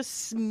because you're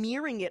just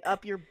smearing it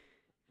up your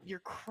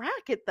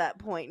crack at that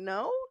point,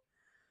 no?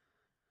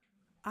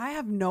 I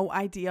have no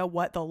idea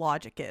what the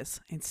logic is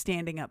in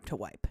standing up to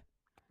wipe.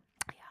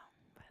 Yeah.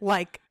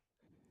 Like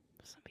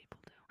some people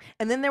do.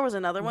 And then there was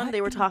another one they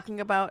were talking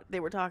about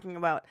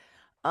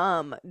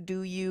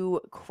do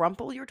you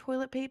crumple your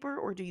toilet paper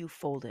or do you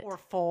fold it? Or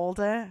fold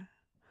it?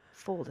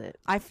 Fold it.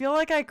 I feel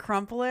like I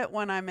crumple it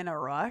when I'm in a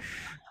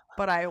rush,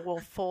 but I will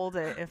fold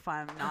it if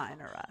I'm not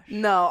in a rush.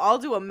 No, I'll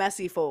do a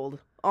messy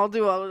fold. I'll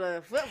do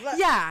a flip.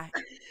 Yeah,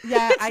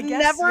 I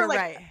guess you're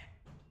right.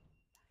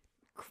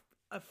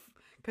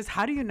 Because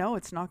how do you know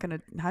it's not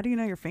gonna? How do you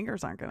know your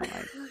fingers aren't gonna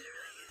like?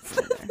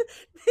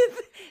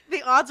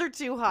 The odds are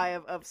too high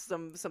of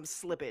some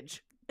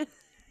slippage.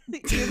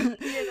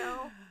 You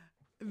know.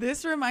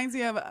 This reminds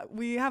me of,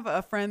 we have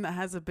a friend that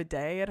has a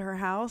bidet at her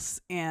house,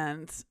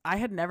 and I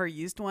had never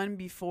used one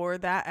before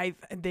that.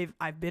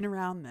 I've been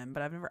around them,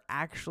 but I've never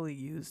actually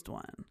used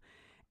one.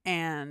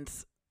 And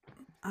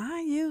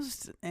I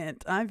used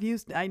it. I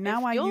use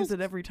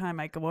it every time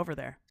I go over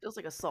there. Feels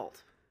like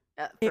assault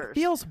at first. It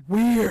feels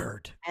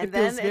weird. And it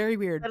feels very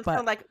weird. But kind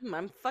of like,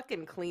 I'm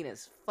fucking clean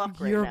as fuck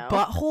right now. Your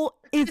butthole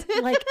is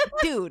like,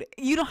 dude,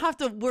 you don't have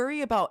to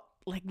worry about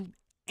like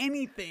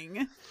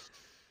anything.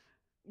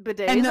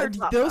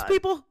 Bidets those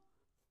people,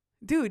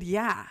 dude,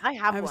 yeah.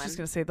 I was just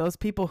gonna say, those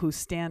people who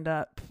stand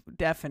up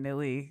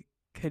definitely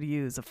could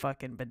use a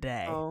fucking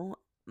bidet. Oh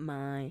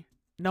my!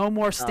 No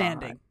more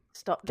standing.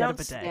 Stop! Don't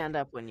stand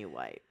up when you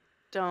wipe.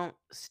 Don't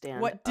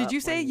stand. What did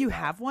you say? You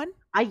have one?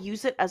 I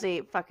use it as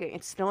a fucking.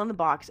 It's still in the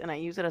box, and I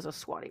use it as a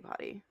squatty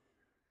potty.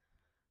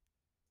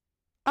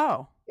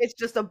 Oh, it's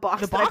just a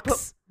box. The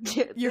box?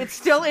 It's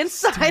still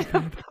inside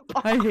of the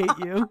box. I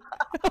hate you.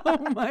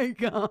 Oh my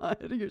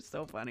god, you're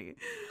so funny.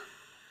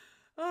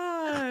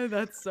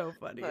 That's so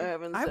funny. I've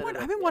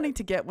been wanting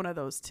to get one of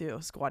those too,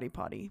 squatty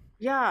potty.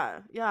 Yeah.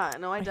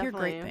 No, I definitely hear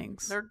great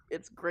things.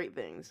 It's great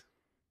things.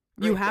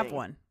 You have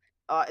one.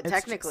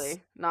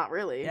 Technically, not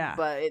really. Yeah.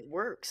 But it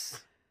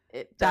works.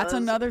 That's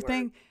another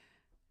thing.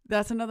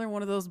 That's another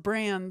one of those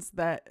brands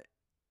that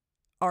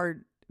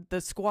are,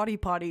 the squatty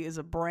potty is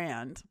a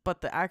brand,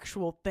 but the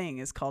actual thing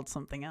is called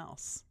something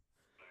else.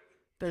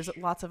 There's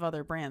lots of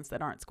other brands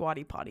that aren't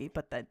squatty potty,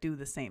 but that do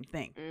the same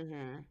thing.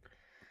 Mm-hmm.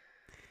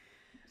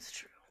 It's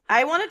true.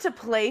 I wanted to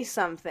play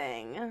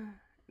something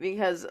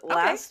because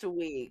last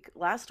week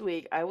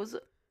I was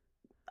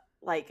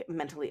like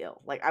mentally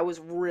ill. Like I was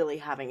really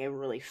having a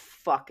really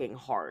fucking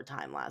hard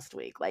time last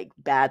week. Like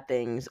bad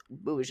things.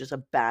 It was just a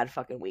bad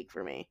fucking week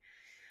for me.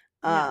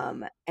 Yeah.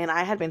 And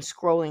I had been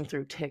scrolling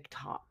through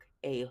TikTok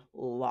a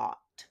lot.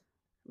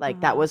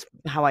 Like that was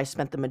how I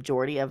spent the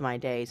majority of my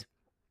days.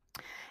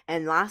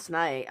 And last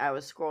night I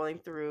was scrolling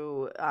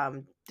through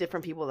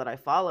different people that I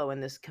follow,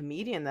 and this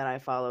comedian that I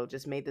follow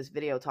just made this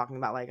video talking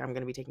about like, I'm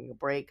going to be taking a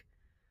break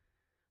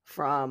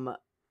from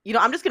You know,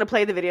 I'm just gonna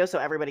play the video so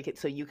everybody can,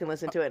 so you can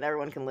listen to it and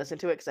everyone can listen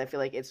to it because I feel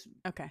like it's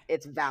Okay.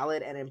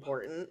 valid and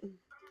important.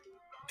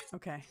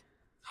 Okay.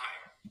 Hi.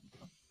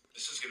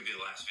 This is gonna be the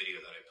last video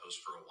that I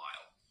post for a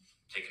while.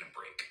 Taking a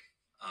break.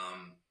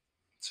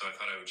 So I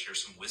thought I would share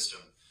some wisdom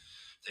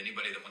to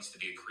anybody that wants to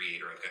be a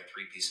creator. I've got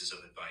 3 pieces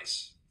of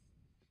advice.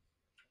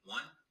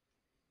 1,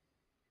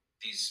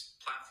 these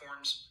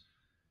platforms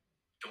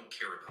don't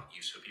care about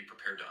you, so be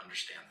prepared to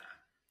understand that.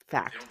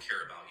 Fact. They don't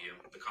care about you.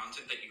 The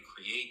content that you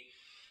create,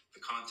 the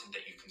content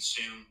that you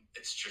consume,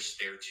 it's just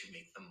there to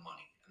make them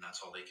money, and that's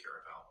all they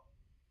care about.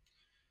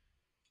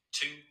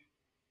 2,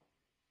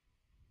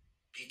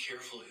 be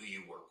careful who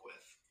you work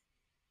with.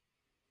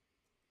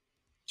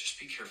 Just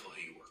be careful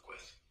who you work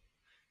with.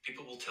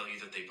 People will tell you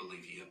that they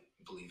believe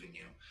in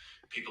you.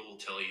 People will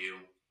tell you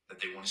that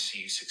they want to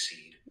see you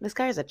succeed. This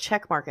guy has a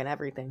check mark and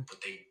everything.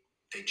 But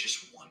they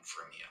just want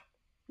from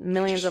you.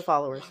 Millions of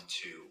followers. Want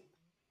to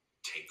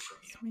take from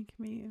you. It's making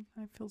me.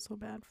 I feel so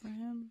bad for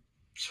him.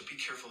 So be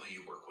careful who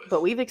you work with.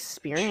 But we've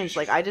experienced,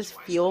 like, I just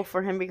feel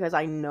for him because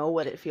I know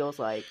what it feels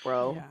like,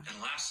 bro. Yeah.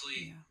 And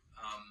lastly,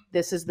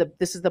 This is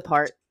the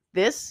part.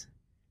 This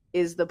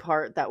is the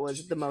part that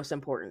was the most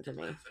important to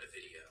me.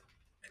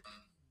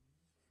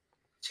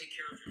 Take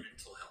care of your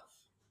mental health,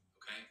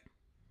 okay?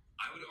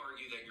 I would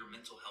argue that your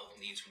mental health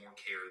needs more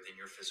care than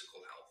your physical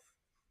health.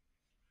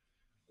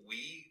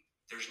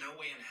 There's no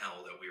way in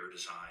hell that we are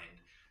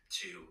designed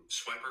to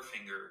swipe our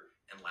finger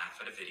and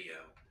laugh at a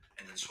video,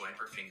 and then swipe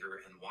our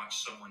finger and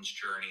watch someone's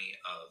journey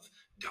of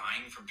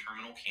dying from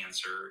terminal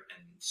cancer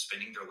and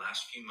spending their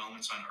last few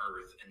moments on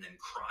earth and then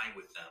cry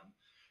with them,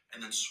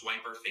 and then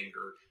swipe our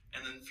finger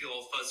and then feel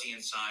all fuzzy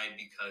inside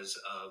because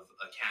of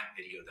a cat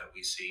video that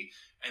we see,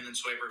 and then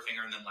swipe our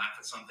finger and then laugh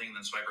at something, and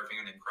then swipe our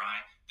finger and then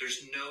cry.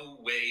 There's no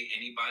way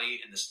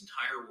anybody in this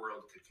entire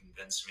world could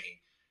convince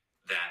me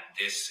that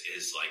this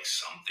is like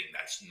something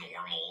that's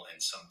normal and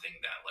something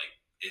that like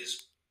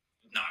is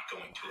not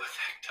going to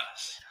affect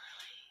us.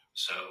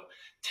 So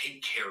take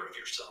care of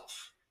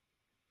yourself.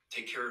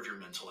 Take care of your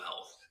mental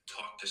health.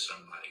 Talk to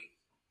somebody.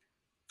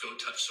 Go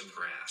touch some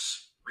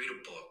grass. Read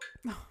a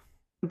book.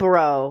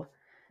 Bro.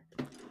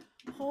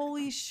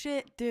 Holy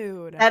shit,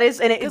 dude. That is,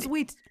 and because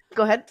we.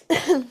 Go ahead.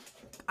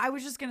 I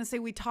was just gonna say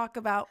we talk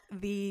about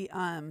the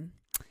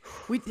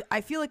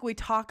I feel like we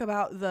talk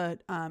about the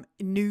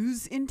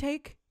news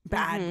intake,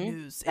 bad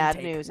news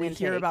intake. We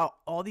hear about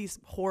all these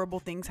horrible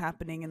things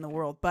happening in the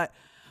world, but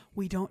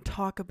we don't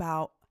talk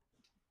about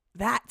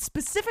that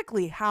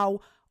specifically,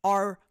 how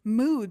our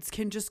moods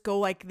can just go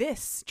like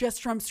this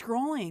just from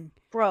scrolling.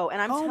 Bro,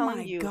 and I'm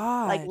telling you,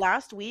 God. like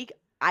last week,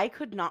 I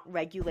could not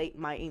regulate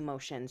my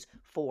emotions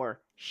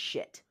for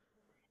shit.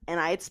 And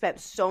I had spent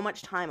so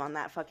much time on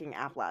that fucking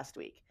app last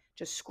week,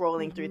 just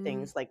scrolling through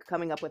things, like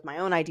coming up with my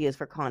own ideas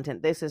for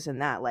content, this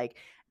and that. Like,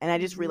 and I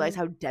just realized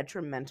how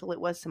detrimental it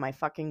was to my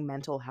fucking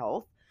mental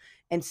health.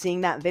 And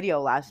seeing that video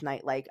last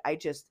night, like I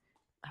was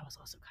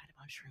also kind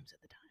of on shrooms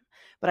at the time,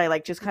 but I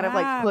like just kind of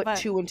like put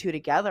 2 and 2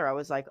 together. I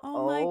was like,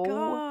 oh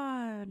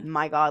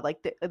my God.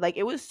 Like, like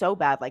it was so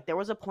bad. Like there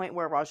was a point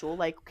where Rajul,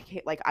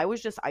 like I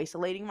was just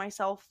isolating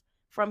myself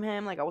from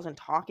him. Like I wasn't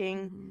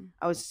talking.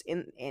 I was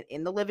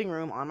in the living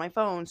room on my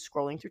phone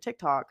scrolling through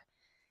TikTok,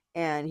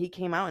 and he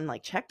came out and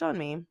like checked on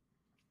me,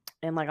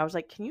 and like I was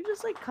like, can you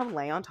just like come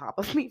lay on top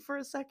of me for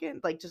a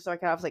second, like just so I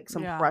could have like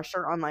some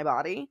pressure on my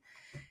body?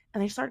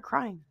 And they started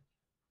crying.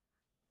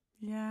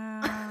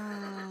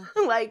 Yeah.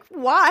 Like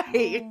why?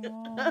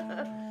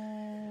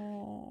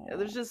 Oh.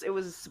 It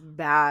was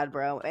bad,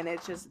 bro. And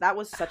it's just, that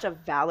was such a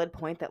valid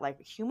point that like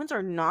humans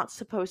are not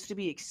supposed to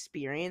be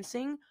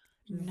experiencing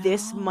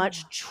this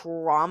much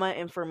trauma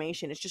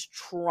information. It's just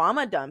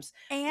trauma dumps,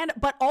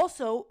 but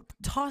also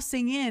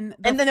tossing in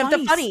the and then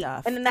the funny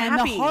stuff, and then the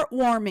happy, the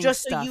heartwarming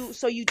just stuff.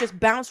 so you just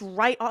bounce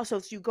right off. So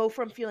you go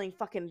from feeling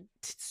fucking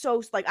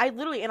so like I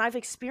literally, and I've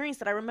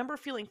experienced it. I remember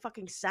feeling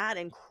fucking sad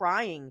and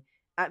crying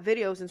at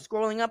videos and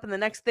scrolling up, and the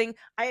next thing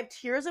I have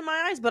tears in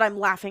my eyes, but I'm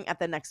laughing at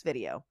the next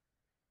video.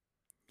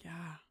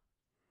 Yeah.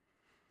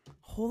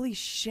 Holy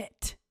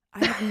shit.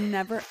 I have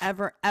never,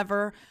 ever,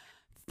 ever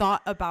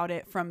thought about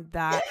it from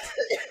that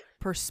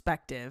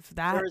perspective.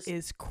 That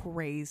is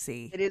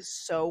crazy. It is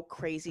so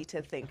crazy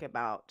to think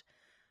about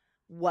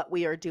what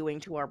we are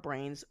doing to our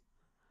brains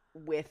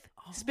with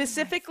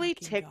specifically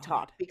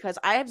TikTok, because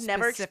I have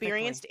never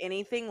experienced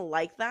anything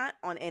like that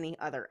on any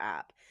other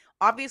app.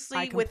 Obviously,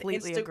 I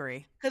completely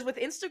agree. Because with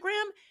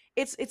Instagram,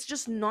 it's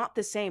just not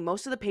the same.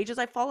 Most of the pages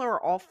I follow are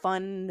all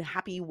fun,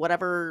 happy,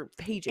 whatever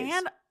pages.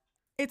 And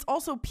it's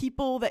also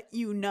people that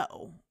you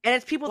know. And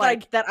it's people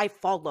like, that I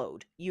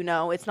followed, you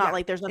know? It's not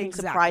like there's nothing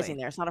surprising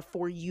there. It's not a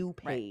For You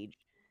page. Right.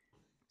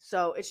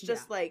 So it's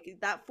just like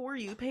that For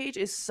You page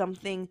is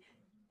something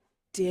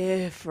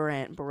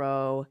different,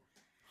 bro.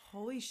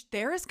 Holy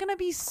there is going to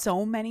be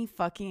so many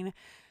fucking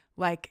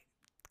like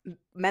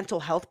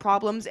mental health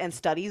problems and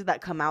studies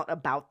that come out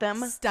about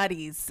them.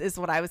 Studies is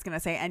what I was going to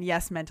say. And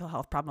yes, mental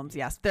health problems.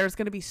 Yes. There's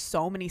going to be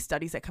so many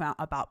studies that come out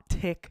about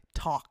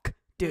TikTok,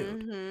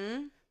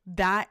 dude.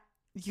 That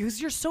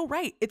you're so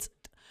right. It's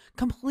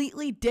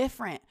completely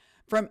different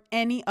from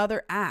any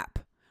other app.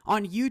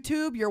 On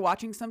YouTube, you're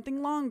watching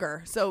something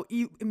longer. So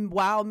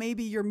while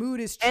maybe your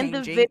mood is And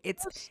the changing,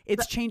 videos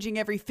it's changing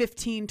every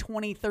 15,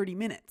 20, 30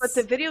 minutes. But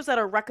the videos that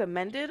are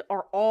recommended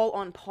are all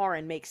on par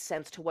and make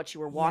sense to what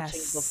you were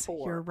watching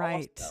before. You're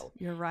right. Also.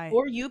 You're right.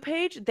 For You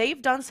page,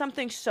 they've done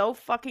something so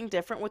fucking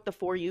different with the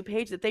For You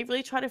page that they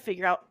really try to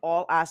figure out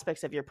all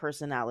aspects of your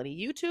personality.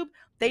 YouTube,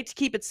 they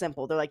keep it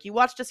simple. They're like, you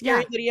watched a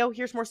scary video,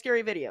 here's more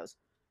scary videos.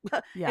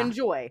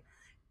 Enjoy.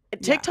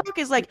 TikTok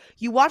is like,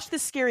 you watched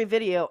this scary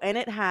video and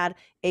it had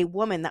a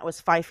woman that was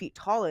 5 feet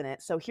tall in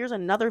it. So here's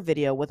another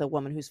video with a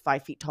woman who's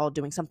 5 feet tall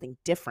doing something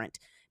different,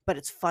 but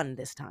it's fun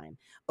this time.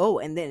 Oh,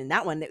 and then in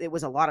that one, it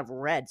was a lot of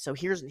red. So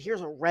here's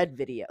a red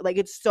video. Like,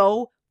 it's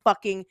so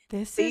fucking,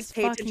 this they is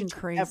pay attention fucking to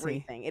crazy.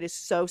 everything. It is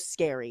so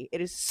scary. It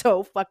is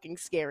so fucking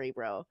scary,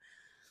 bro.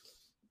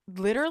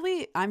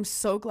 Literally, I'm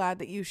so glad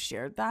that you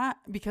shared that,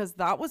 because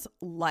that was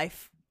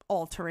life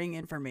altering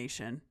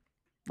information.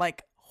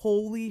 Like,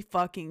 holy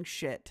fucking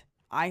shit.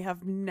 I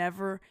have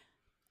never,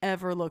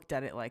 ever looked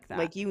at it like that.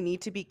 Like, you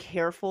need to be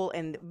careful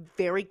and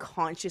very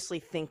consciously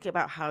think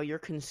about how you're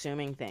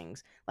consuming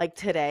things. Like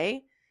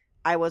today,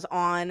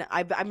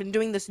 I've been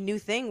doing this new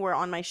thing where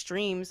on my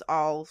streams,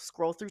 I'll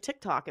scroll through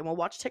TikTok and we'll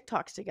watch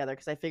TikToks together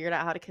because I figured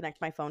out how to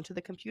connect my phone to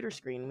the computer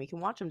screen and we can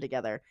watch them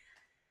together.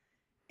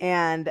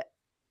 And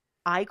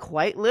I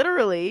quite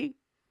literally,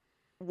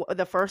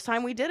 the first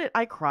time we did it,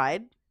 I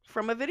cried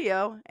from a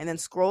video and then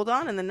scrolled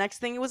on, and the next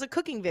thing it was a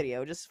cooking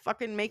video, just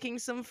fucking making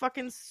some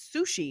fucking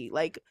sushi.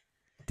 Like,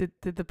 did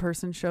the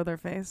person show their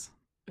face?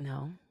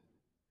 No.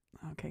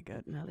 Okay,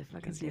 good. No, they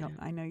fucking Because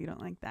I know you don't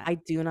like that. I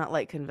do not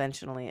like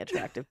conventionally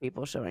attractive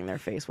people showing their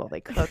face while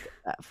they cook.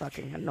 That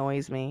fucking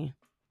annoys me.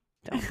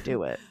 Don't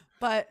do it.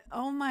 But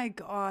oh my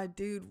god,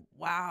 dude!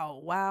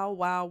 Wow.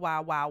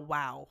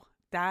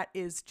 That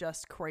is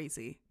just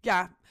crazy.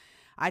 Yeah,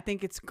 I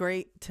think it's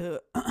great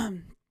to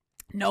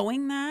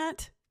knowing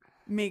that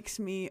makes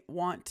me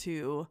want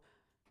to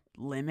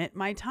limit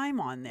my time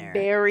on there.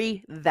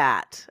 Bury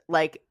that.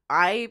 Like,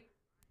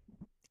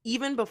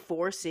 even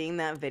before seeing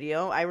that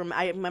video, I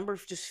remember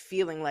just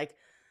feeling like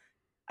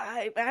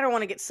I don't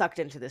want to get sucked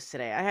into this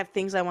today. I have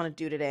things I want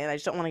to do today, and I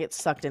just don't want to get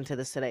sucked into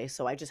this today.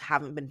 So I just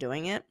haven't been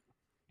doing it.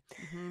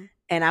 Mm-hmm.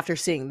 And after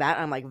seeing that,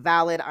 I'm like,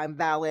 valid. I'm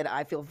valid.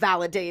 I feel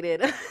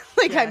validated.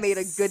 Like, I made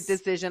a good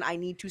decision. I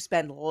need to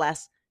spend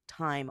less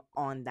time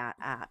on that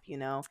app, you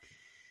know?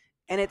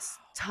 And it's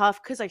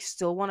tough because I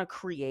still want to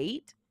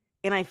create.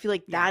 And I feel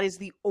like that is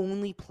the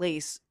only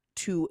place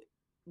to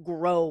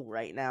grow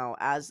right now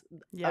as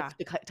the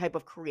type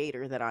of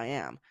creator that I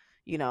am.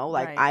 You know,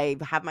 like, I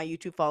have my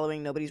YouTube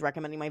following. Nobody's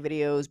recommending my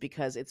videos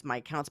because my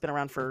account's been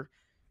around for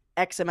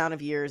X amount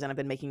of years and I've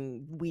been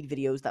making weed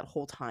videos that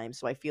whole time.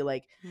 So I feel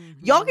like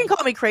y'all can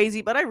call me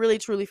crazy, but I really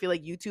truly feel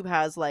like YouTube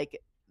has like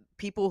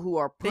people who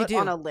are put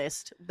on a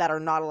list that are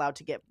not allowed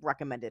to get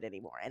recommended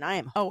anymore. And I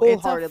am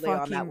wholeheartedly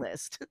on that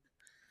list.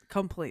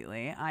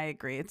 Completely. I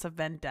agree. It's a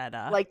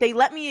vendetta. Like, they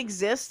let me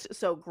exist,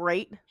 so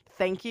great.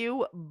 Thank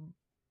you.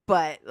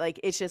 But like,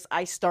 it's just,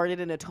 I started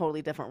in a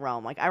totally different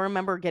realm. Like, I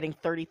remember getting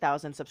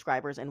 30,000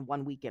 subscribers in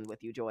one weekend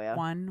with you, Joya.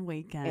 One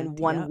weekend. In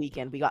one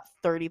weekend. We got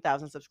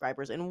 30,000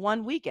 subscribers in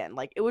one weekend.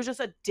 Like, it was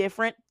just a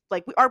different,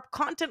 like, our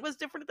content was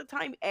different at the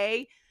time,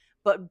 A,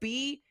 but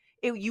B,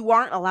 you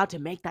aren't allowed to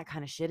make that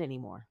kind of shit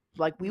anymore.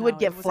 Like, we would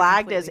get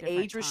flagged as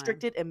age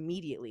restricted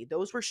immediately.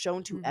 Those were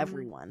shown to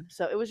everyone.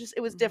 So it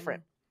was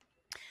different.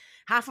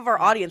 Half of our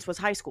audience was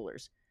high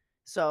schoolers.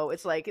 So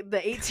it's like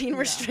the 18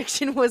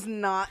 restriction was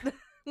not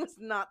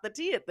the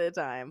tea at the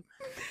time.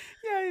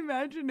 Yeah,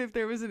 imagine if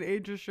there was an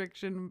age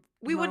restriction.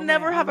 We would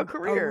never have a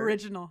career.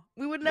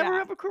 We would never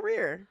have a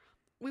career.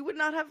 We would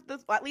not have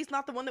at least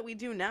not the one that we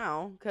do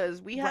now,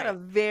 because we had a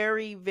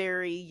very,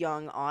 very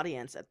young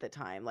audience at the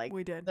time. Like,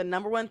 we did. The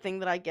number one thing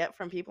that I get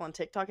from people on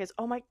TikTok is,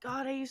 "Oh my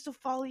god, I used to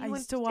follow you. I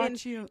used to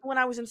watch you when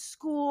I was in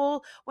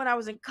school, when I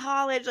was in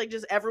college." Like,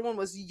 just everyone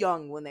was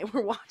young when they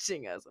were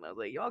watching us, and I was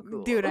like, "Y'all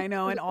cool, dude." I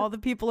know, and all the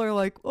people are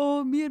like,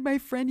 "Oh, me and my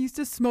friend used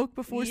to smoke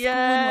before school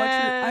and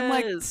watch it." I'm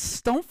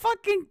like, don't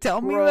fucking tell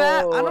me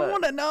that. I don't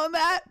want to know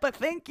that. But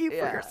thank you for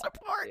your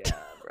support. Yeah,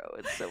 bro,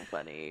 it's so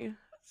funny.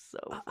 So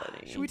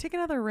funny. Should we take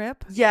another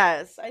rip?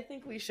 Yes, I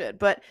think we should.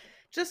 But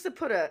just to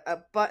put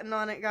a button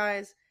on it,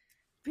 guys,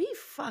 be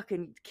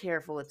fucking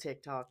careful with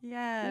TikTok.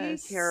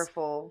 Yes. Be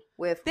careful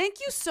with... Thank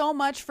you so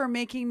much for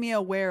making me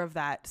aware of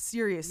that.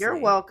 Seriously. You're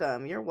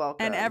welcome. You're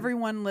welcome. And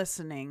everyone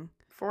listening.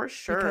 For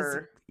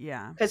sure.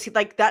 Because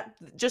like that,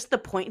 just the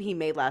point he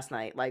made last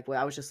night, like,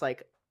 I was just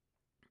like,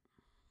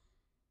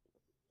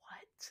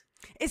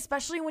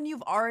 especially when you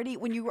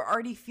were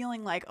already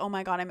feeling like, oh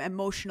my god, I'm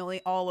emotionally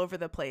all over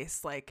the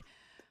place. Like,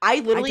 I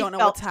don't know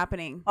what's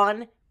happening.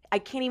 I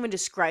can't even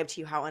describe to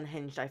you how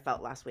unhinged I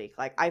felt last week.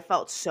 Like, I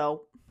felt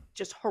so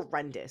just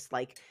horrendous.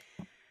 Like,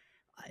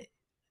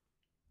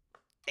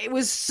 it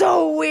was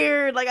so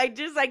weird. Like, I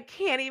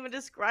can't even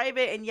describe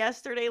it. And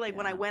yesterday, like,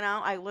 when I went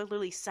out, I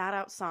literally sat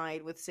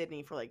outside with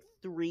Sydney for like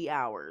 3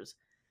 hours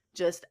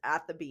just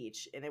at the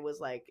beach. And it was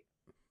like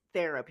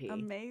therapy.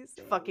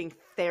 Amazing. Fucking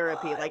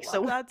therapy. Oh, like, I so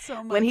love that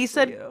so much when he for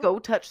said, you. go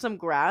touch some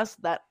grass,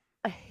 that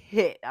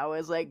hit. I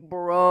was like,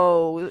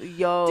 bro,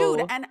 yo.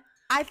 Dude, and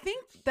I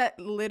think that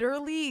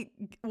literally,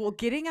 well,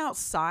 getting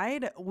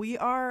outside,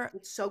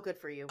 It's so good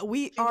for you.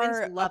 we Humans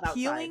are love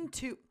appealing outside.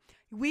 to,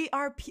 we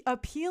are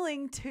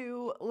appealing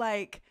to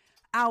like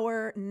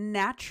our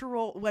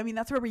natural, I mean,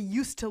 that's where we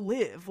used to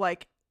live,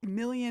 like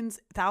millions,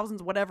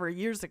 thousands, whatever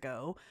years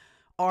ago,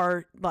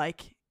 are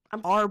like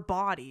our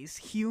bodies,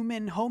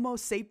 human Homo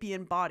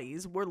sapien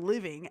bodies, were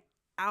living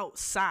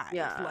outside.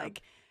 Yeah.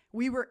 Like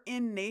we were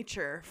in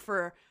nature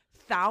for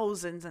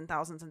thousands and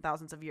thousands and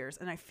thousands of years.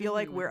 And I feel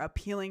like we're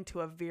appealing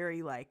to a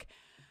very like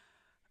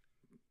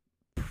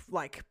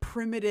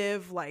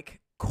primitive, like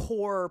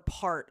core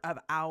part of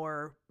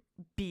our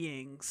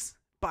beings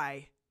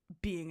by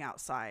being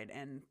outside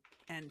and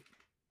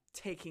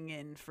taking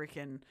in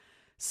freaking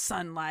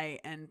sunlight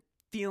and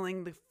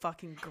feeling the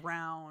fucking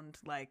ground.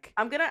 Like,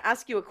 I'm gonna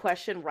ask you a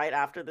question right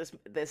after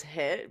this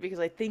hit because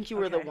I think you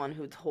were the Okay. one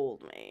who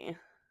told me.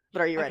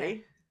 But are you Okay.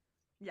 ready?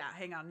 yeah,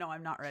 hang on. No,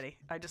 I'm not ready.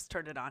 I just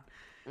turned it on.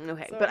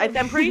 Okay. So- But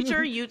I'm pretty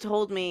sure you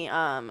told me.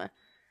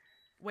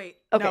 Wait.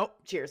 Okay. No.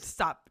 Cheers.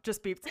 Stop.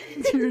 Just beep.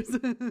 Cheers.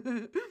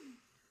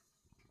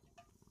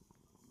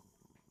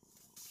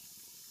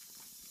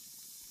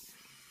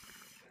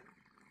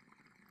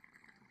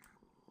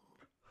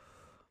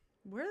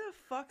 Where the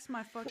fuck's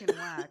my fucking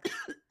wax?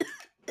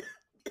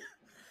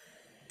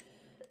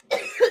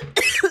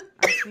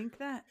 I think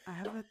that I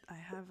have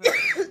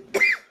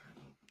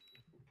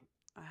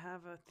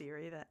a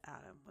theory that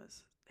Adam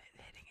was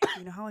hitting it.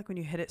 You know how like when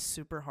you hit it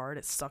super hard,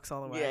 it sucks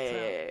all the wax out?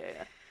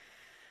 Yeah.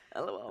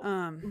 LOL.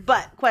 Um,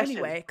 But question.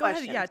 Anyway, go ahead.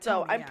 question. Yeah,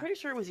 tell So me, I'm yeah. pretty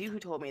sure it was you who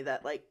told me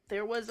that like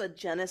there was a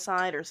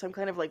genocide or some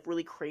kind of like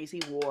really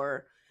crazy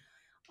war,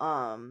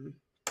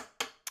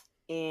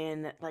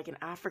 in like an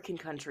African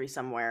country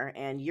somewhere,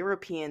 and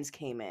Europeans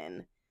came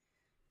in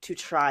to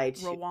try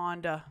to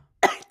Rwanda.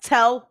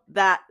 tell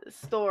that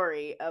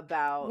story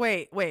about.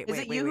 Wait. Is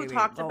it you who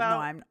talked Oh, about-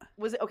 No, I'm.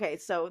 Was it okay?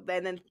 So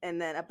then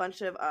a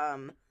bunch of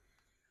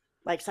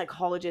like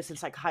psychologists and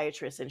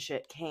psychiatrists and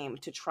shit came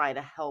to try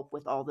to help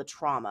with all the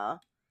trauma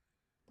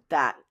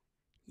that.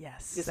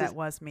 Yes, This that is-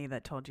 was me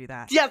that told you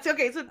that. Yes.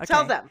 Okay. So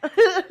tell Okay. them.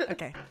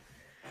 Okay.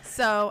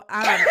 So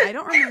I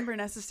don't remember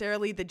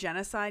necessarily the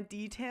genocide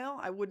detail.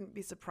 I wouldn't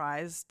be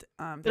surprised.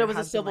 But There it was a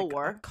has been, civil like,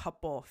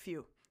 war?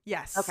 few.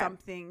 Yes, Okay.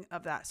 something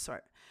of that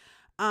sort.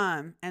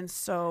 And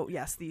so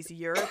yes, these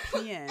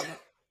European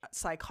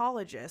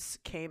psychologists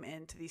came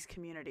into these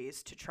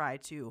communities to try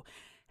to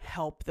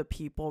help the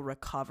people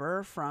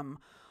recover from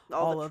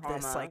all the of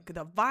this, trauma. like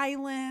the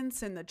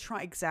violence and the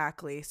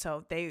exactly.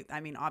 So I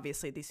mean,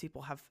 obviously these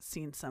people have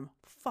seen some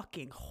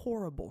fucking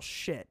horrible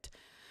shit.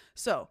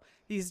 So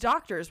these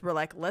doctors were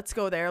like, let's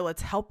go there,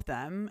 let's help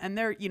them. And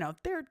they're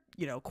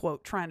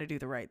quote, trying to do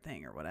the right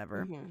thing or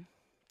whatever. Mhm.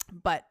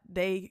 But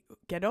they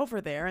get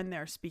over there and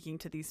they're speaking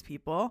to these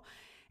people,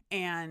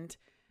 and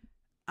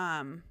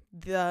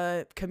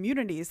the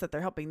communities that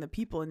they're helping, the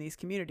people in these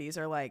communities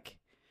are like,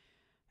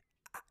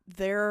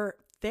 their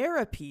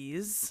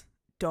therapies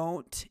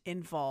don't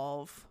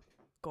involve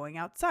going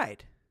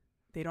outside.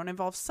 They don't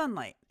involve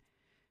sunlight.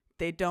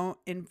 They don't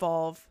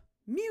involve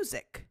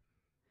music.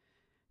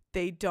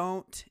 They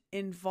don't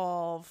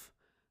involve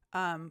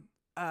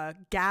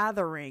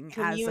gathering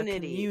as a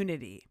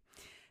community.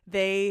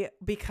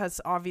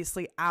 Because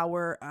obviously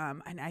our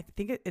and I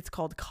think it's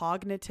called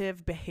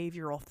cognitive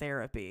behavioral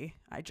therapy.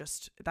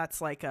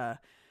 That's like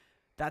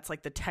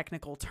the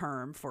technical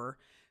term for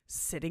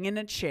sitting in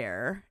a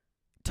chair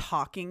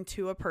talking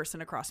to a person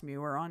across from you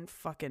or on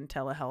fucking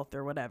telehealth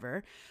or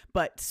whatever,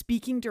 but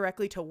speaking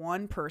directly to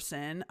one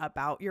person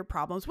about your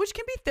problems, which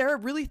can be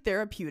really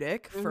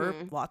therapeutic for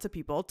lots of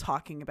people,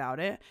 talking about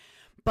it.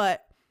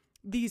 But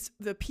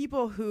the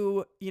people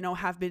who,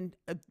 have been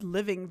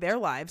living their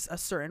lives a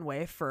certain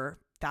way for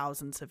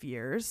thousands of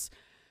years,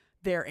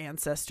 their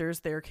ancestors,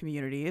 their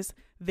communities,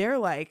 they're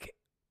like,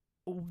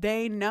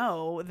 they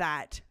know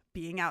that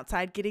being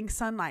outside, getting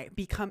sunlight,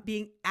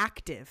 being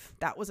active.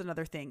 That was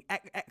another thing.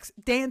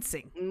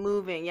 Dancing,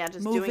 Moving, yeah,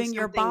 just moving doing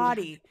your something-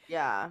 body,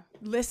 Yeah.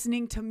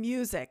 listening to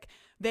music.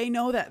 They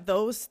know that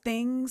those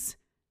things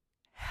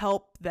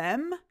help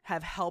them,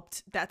 have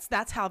helped.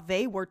 That's how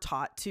they were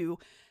taught to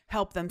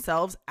help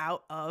themselves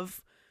out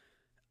of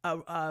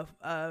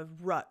a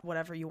rut,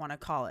 whatever you want to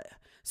call it.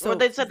 So Or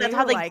they said that's were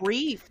how they like,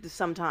 grieved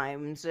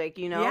sometimes. Like,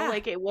 Yeah.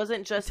 like it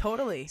wasn't just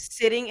totally.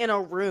 sitting in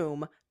a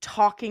room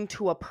talking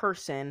to a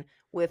person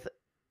with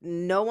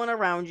no one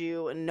around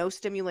you and no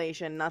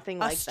stimulation, nothing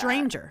A like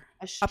stranger,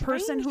 that. a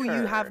person who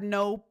you have stranger.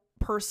 no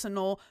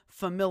personal,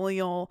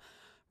 familial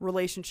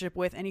relationship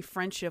with, any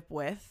friendship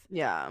with.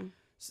 Yeah.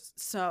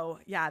 So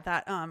yeah,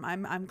 that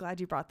I'm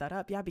glad you brought that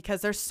up. Yeah, because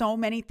there's so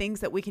many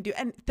things that we can do,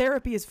 and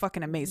therapy is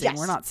fucking amazing. Yes.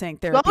 We're not saying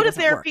therapy Go to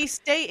doesn't therapy, work.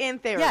 stay in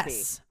therapy.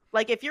 Yes,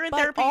 Like if you're in but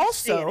therapy,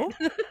 stay in also,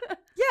 it.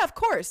 yeah, of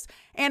course.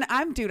 And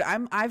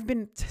I've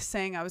been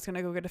saying I was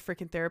gonna go get a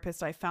freaking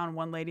therapist. I found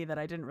one lady that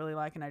I didn't really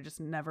like, and I just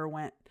never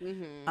went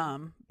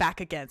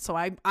back again. So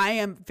I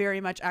am very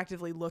much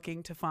actively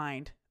looking to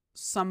find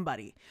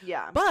somebody.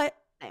 Yeah. But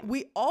Same.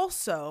 we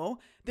also,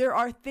 there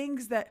are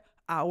things that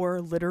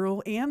our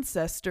literal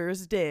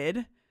ancestors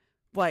did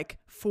like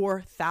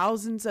for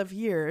thousands of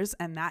years,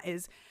 and that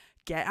is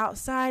get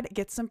outside,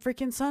 get some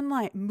freaking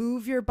sunlight,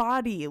 move your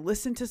body,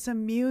 listen to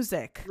some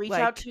music, Reach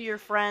like, out to your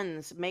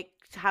friends,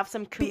 have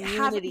some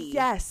community.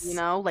 yes. You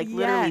know, like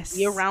literally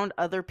be Yes. around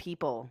other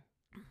people.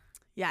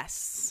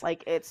 Yes.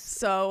 Like it's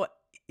So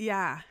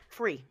yeah,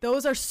 free.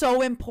 those are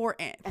so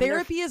important. And they're-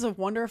 Therapy is a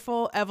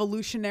wonderful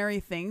evolutionary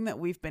thing that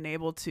we've been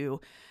able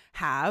to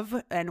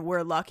have, and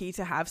we're lucky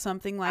to have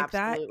something like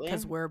that Absolutely.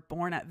 because we're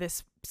born at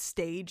this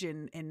stage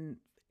in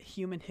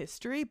human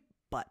history.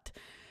 But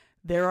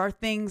there are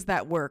things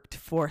that worked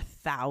for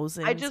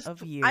thousands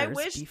of years I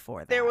wish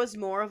before that. there was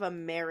more of a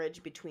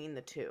marriage between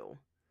the two.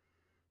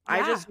 I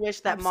Yeah, just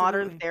wish that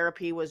modern absolutely.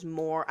 therapy was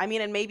more. I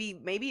mean, and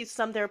maybe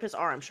some therapists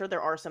are. I'm sure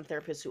there are some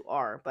therapists who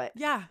are, but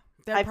Yeah,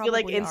 there I feel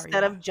like probably are,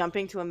 instead yeah. of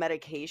jumping to a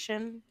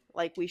medication,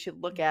 like we should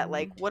look at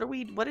like what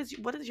is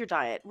your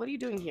diet? What are you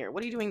doing here?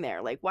 What are you doing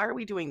there? Like why are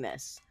we doing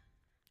this?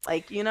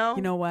 Like, you know?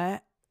 You know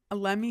what?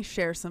 Let me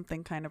share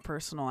something kind of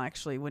personal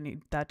actually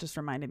that just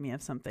reminded me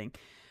of something.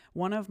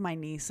 One of my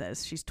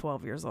nieces, she's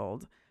 12 years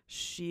old.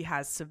 She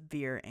has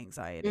severe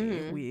anxiety.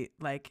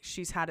 Mhm.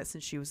 She's had it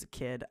since she was a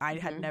kid. I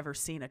had never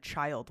seen a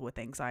child with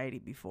anxiety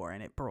before,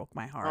 and it broke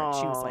my heart.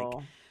 She was like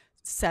Oh.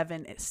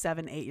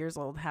 8 years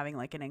old having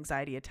like an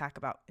anxiety attack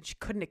and she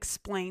couldn't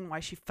explain why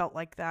she felt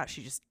like that.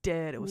 She just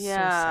did. It was so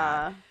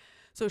sad.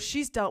 So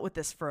she's dealt with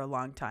this for a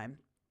long time.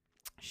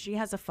 She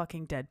has a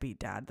fucking deadbeat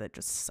dad that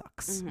just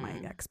sucks. My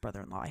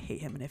ex-brother-in-law. I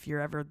hate him. And if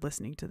you're ever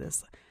listening to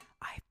this,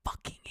 I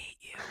fucking hate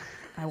you.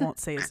 I won't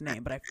say his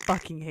name, but I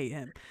fucking hate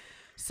him.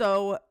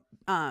 So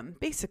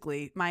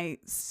basically my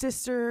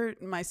sister,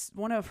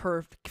 one of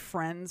her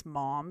friends'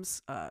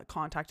 moms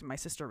contacted my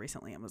sister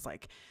recently and was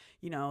like,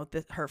 you know,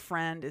 her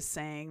friend is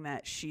saying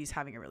that she's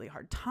having a really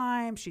hard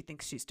time. She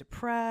thinks she's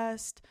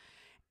depressed.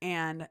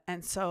 And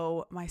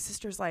so my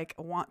sister's like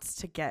wants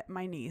to get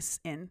my niece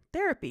in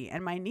therapy,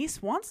 and my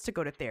niece wants to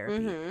go to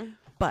therapy.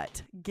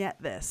 But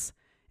get this,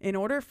 in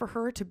order for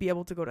her to be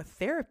able to go to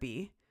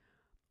therapy,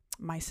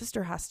 my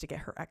sister has to get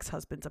her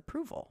ex-husband's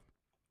approval.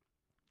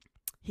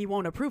 He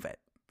won't approve it.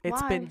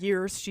 It's been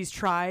years. She's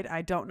tried.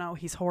 I don't know.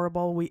 He's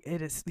horrible.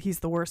 He's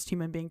the worst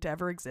human being to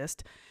ever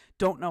exist.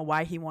 Don't know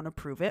why he won't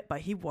approve it,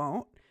 but he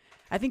won't.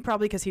 I think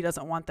probably because he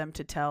doesn't want them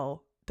to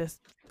tell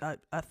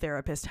a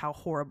therapist how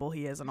horrible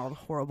he is and all the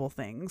horrible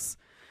things.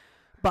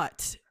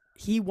 But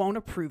he won't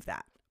approve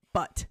that.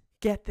 But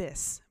get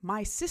this.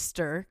 My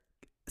sister,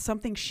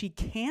 something she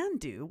can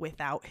do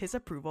without his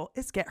approval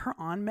is get her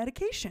on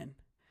medication.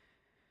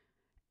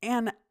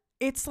 And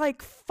it's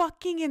like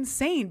fucking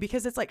insane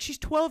because it's like she's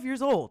 12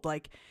 years old.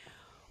 Like,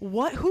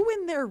 who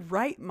in their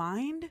right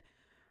mind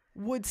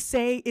would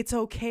say it's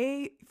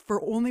okay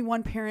for only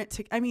one parent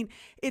to, I mean,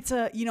 it's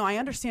I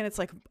understand it's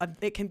like,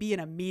 it can be an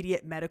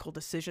immediate medical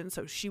decision.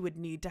 So she would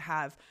need to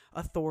have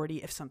authority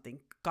if something,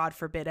 God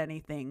forbid,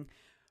 anything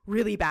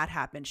really bad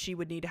happened. She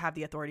would need to have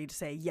the authority to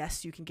say,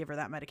 yes, you can give her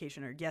that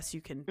medication, or yes, you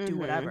can do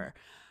whatever.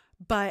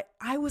 But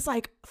I was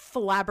like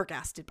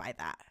flabbergasted by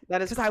that.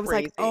 That is because I was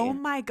like, crazy. oh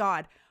my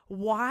God,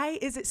 why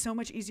is it so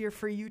much easier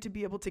for you to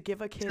be able to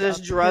give a kid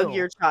Just a drug pill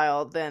your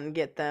child than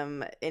get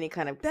them any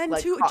kind of then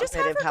like to just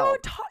have her cognitive go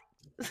help. talk,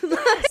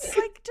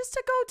 like just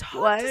to go talk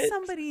to What?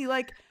 somebody.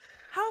 Like,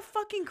 how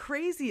fucking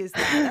crazy is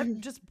that? That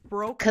just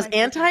broke. Because my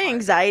freaking heart.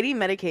 anti-anxiety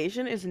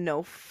medication is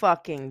no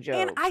fucking joke.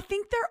 And I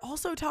think they're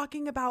also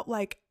talking about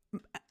like,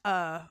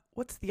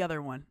 what's the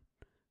other one?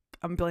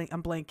 I'm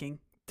blanking.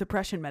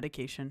 Depression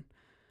medication.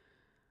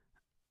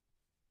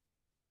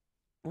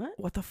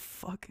 What the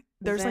fuck?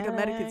 There's like a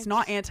medication. It's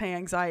not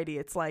anti-anxiety.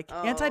 It's like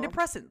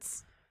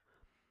antidepressants.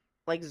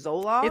 Like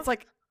Zoloft? It's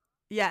like,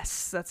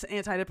 yes, that's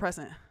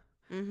antidepressant.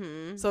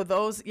 Mm-hmm. So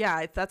those,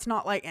 yeah, that's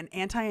not like an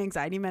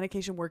anti-anxiety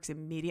medication works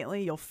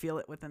immediately. You'll feel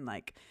it within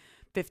like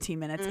 15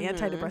 minutes.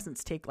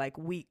 Antidepressants take like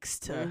weeks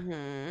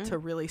to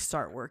really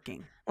start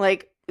working.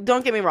 Like,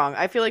 don't get me wrong.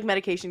 I feel like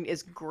medication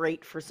is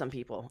great for some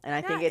people, and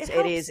I think it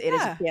it is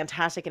helps,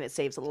 fantastic, and it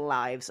saves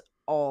lives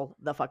all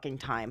the fucking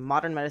time.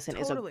 Modern medicine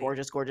is a Totally.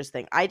 gorgeous, gorgeous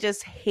thing. I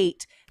just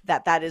hate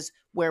that is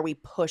where we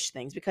push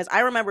things, because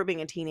I remember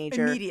being a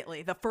teenager.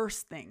 Immediately, the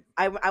first thing.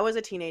 I was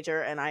a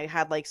teenager and I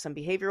had like some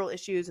behavioral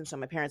issues, and so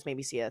my parents made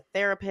me see a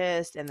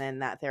therapist, and then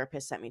that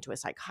therapist sent me to a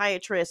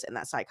psychiatrist, and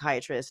that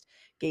psychiatrist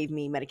gave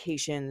me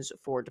medications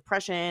for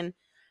depression.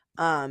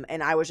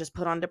 And I was just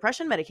put on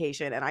depression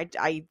medication, and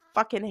I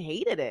fucking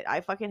hated it. I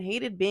fucking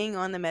hated being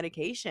on the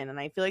medication, and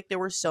I feel like there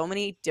were so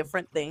many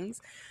different things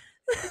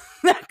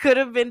that could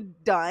have been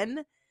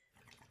done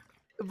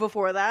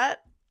before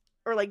that,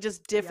 or like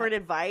just different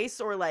advice,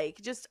 or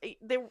like just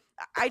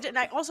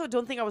I also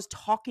don't think I was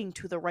talking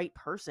to the right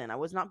person. I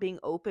was not being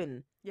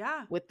open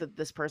with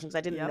this person, because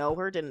I didn't know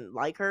her, didn't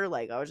like her.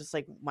 Like, I was just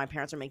like, my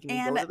parents are making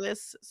me go to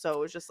this, so it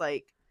was just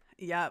like,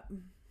 Yep.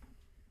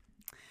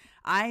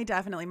 I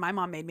definitely, my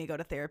mom made me go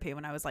to therapy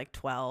when I was like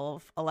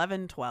 12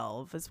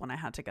 is when I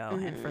had to go.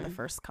 And for the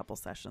first couple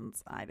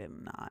sessions, I did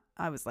not.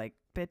 I was like,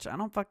 bitch, I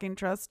don't fucking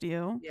trust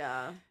you.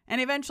 Yeah. And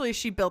eventually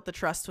she built the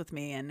trust with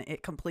me, and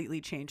it completely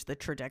changed the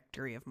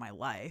trajectory of my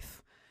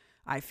life.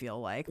 I feel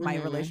like my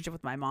relationship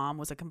with my mom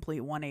was a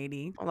complete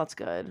 180. Well, that's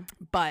good.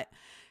 But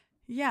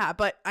yeah,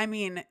 but I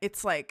mean,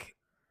 it's like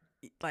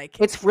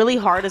it's really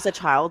hard as a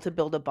child to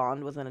build a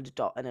bond with an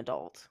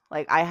adult.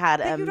 Like I had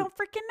you don't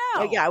freaking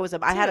know. yeah,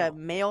 I had a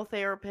male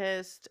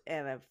therapist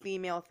and a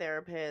female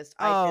therapist.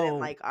 I didn't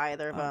like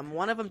either of them.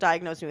 One of them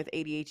diagnosed me with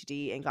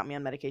ADHD and got me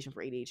on medication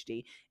for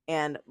ADHD,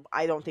 and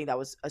I don't think that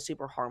was a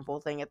super harmful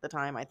thing at the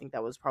time. I think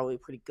that was probably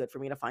pretty good for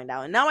me to find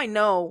out, and now I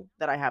know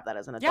that I have that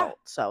as an adult,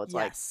 so it's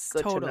like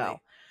good to know.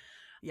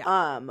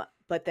 Yeah.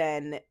 But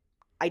then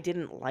I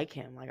didn't like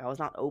him. Like I was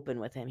not open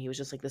with him. He was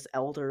just like this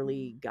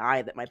elderly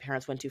guy that my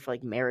parents went to for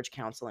like marriage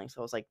counseling. So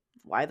I was like,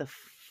 why the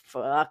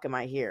fuck am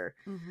I here?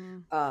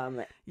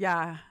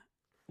 Yeah.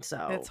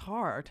 So it's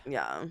hard.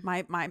 Yeah.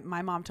 My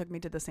mom took me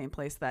to the same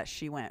place that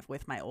she went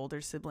with my older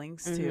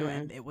siblings too.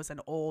 And it was an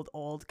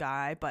old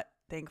guy, but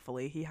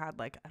thankfully he had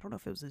like, I don't know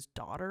if it was his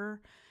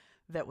daughter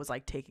that was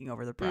like taking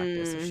over the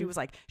practice. So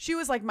she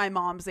was like my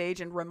mom's age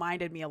and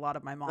reminded me a lot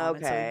of my mom.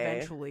 And so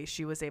eventually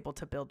she was able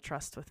to build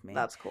trust with me.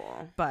 That's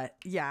cool. But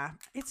yeah,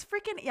 it's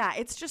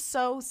it's just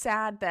so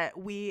sad that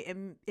we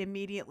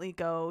immediately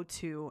go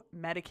to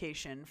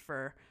medication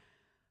for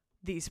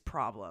these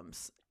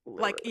problems.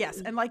 Literally. Like,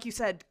 yes. And like you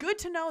said, good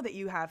to know that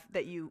you have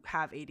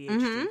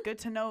ADHD. Good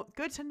to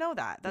know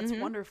that. That's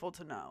wonderful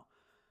to know.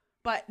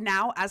 But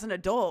now as an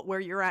adult,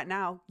 where you're at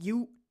now,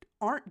 you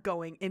aren't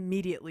going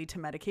immediately to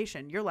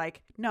medication. You're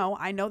like, no,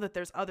 I know that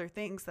there's other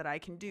things that I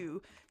can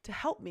do to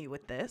help me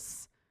with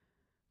this.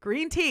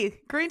 Green tea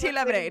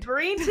lemonade.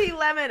 Green tea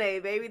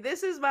lemonade, baby.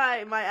 This is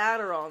my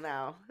Adderall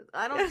now.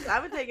 I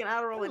haven't taken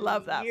Adderall in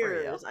love that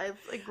years.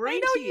 For you.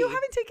 Green tea.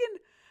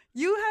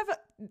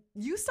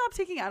 You stopped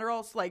taking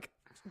Adderall like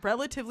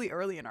relatively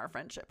early in our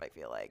friendship, I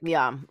feel like.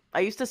 Yeah. I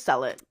used to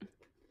sell it.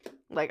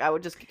 Like I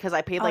would just, because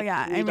I paid like $3.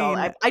 I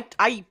mean,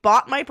 I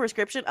bought my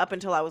prescription up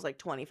until I was like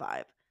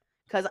 25.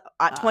 Because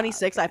at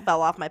 26, I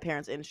fell off my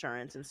parents'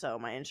 insurance, and so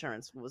my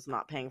insurance was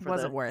not paying for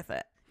wasn't worth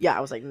it. Yeah,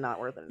 I was like,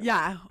 not worth it.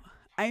 Yeah.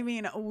 I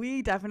mean,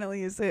 we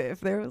definitely used to,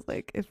 if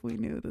we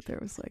knew that there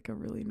was like a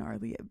really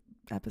gnarly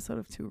episode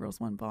of Two Girls,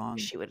 One Bong.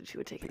 She would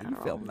take it. You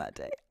filmed that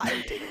day. I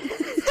would take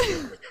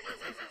it.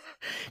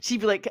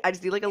 She'd be like, I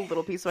just need like a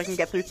little piece so I can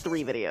get through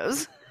 3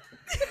 videos.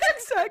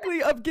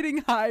 Exactly. Of getting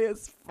high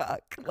as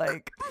fuck.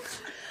 Like,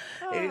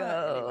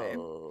 anyway.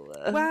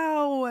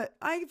 Wow.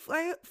 I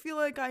feel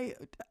like I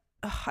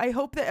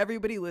hope that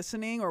everybody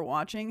listening or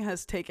watching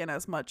has taken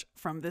as much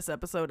from this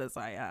episode as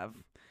I have.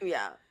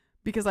 Yeah.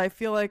 Because I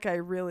feel like I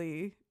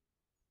really,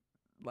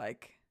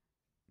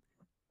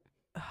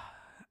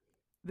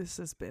 this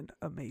has been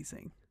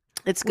amazing.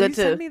 It's Will good you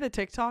to send me the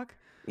TikTok?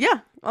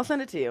 Yeah, I'll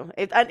send it to you.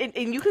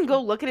 And you can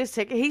go look at his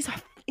TikTok.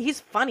 He's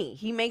funny.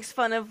 He makes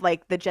fun of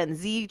like the Gen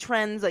Z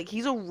trends. Like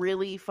he's a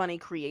really funny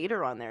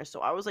creator on there. So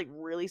I was like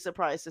really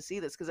surprised to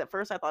see this, because at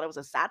first I thought it was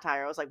a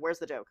satire. I was like, where's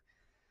the joke?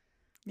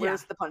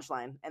 Where's the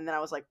punchline? And then I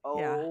was like,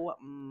 oh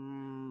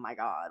my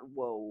God.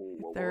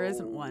 Whoa. There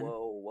isn't one.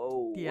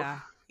 Whoa.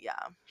 Yeah. Yeah.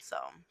 So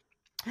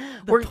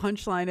the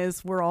punchline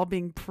is we're all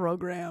being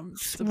programmed.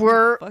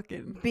 We're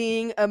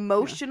being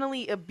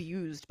emotionally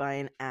abused by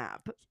an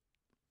app.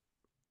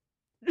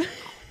 Oh my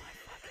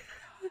fucking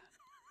God.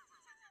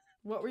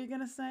 What were you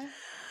gonna say?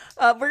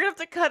 We're gonna have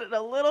to cut it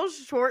a little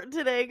short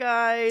today,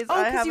 guys.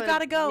 Oh, because you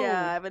gotta go.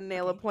 Yeah, I have a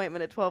nail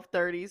appointment at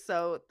 12:30.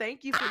 So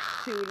thank you for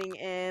tuning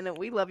in.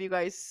 We love you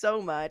guys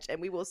so much, and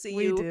we will see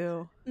you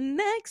do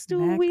next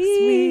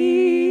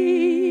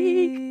week.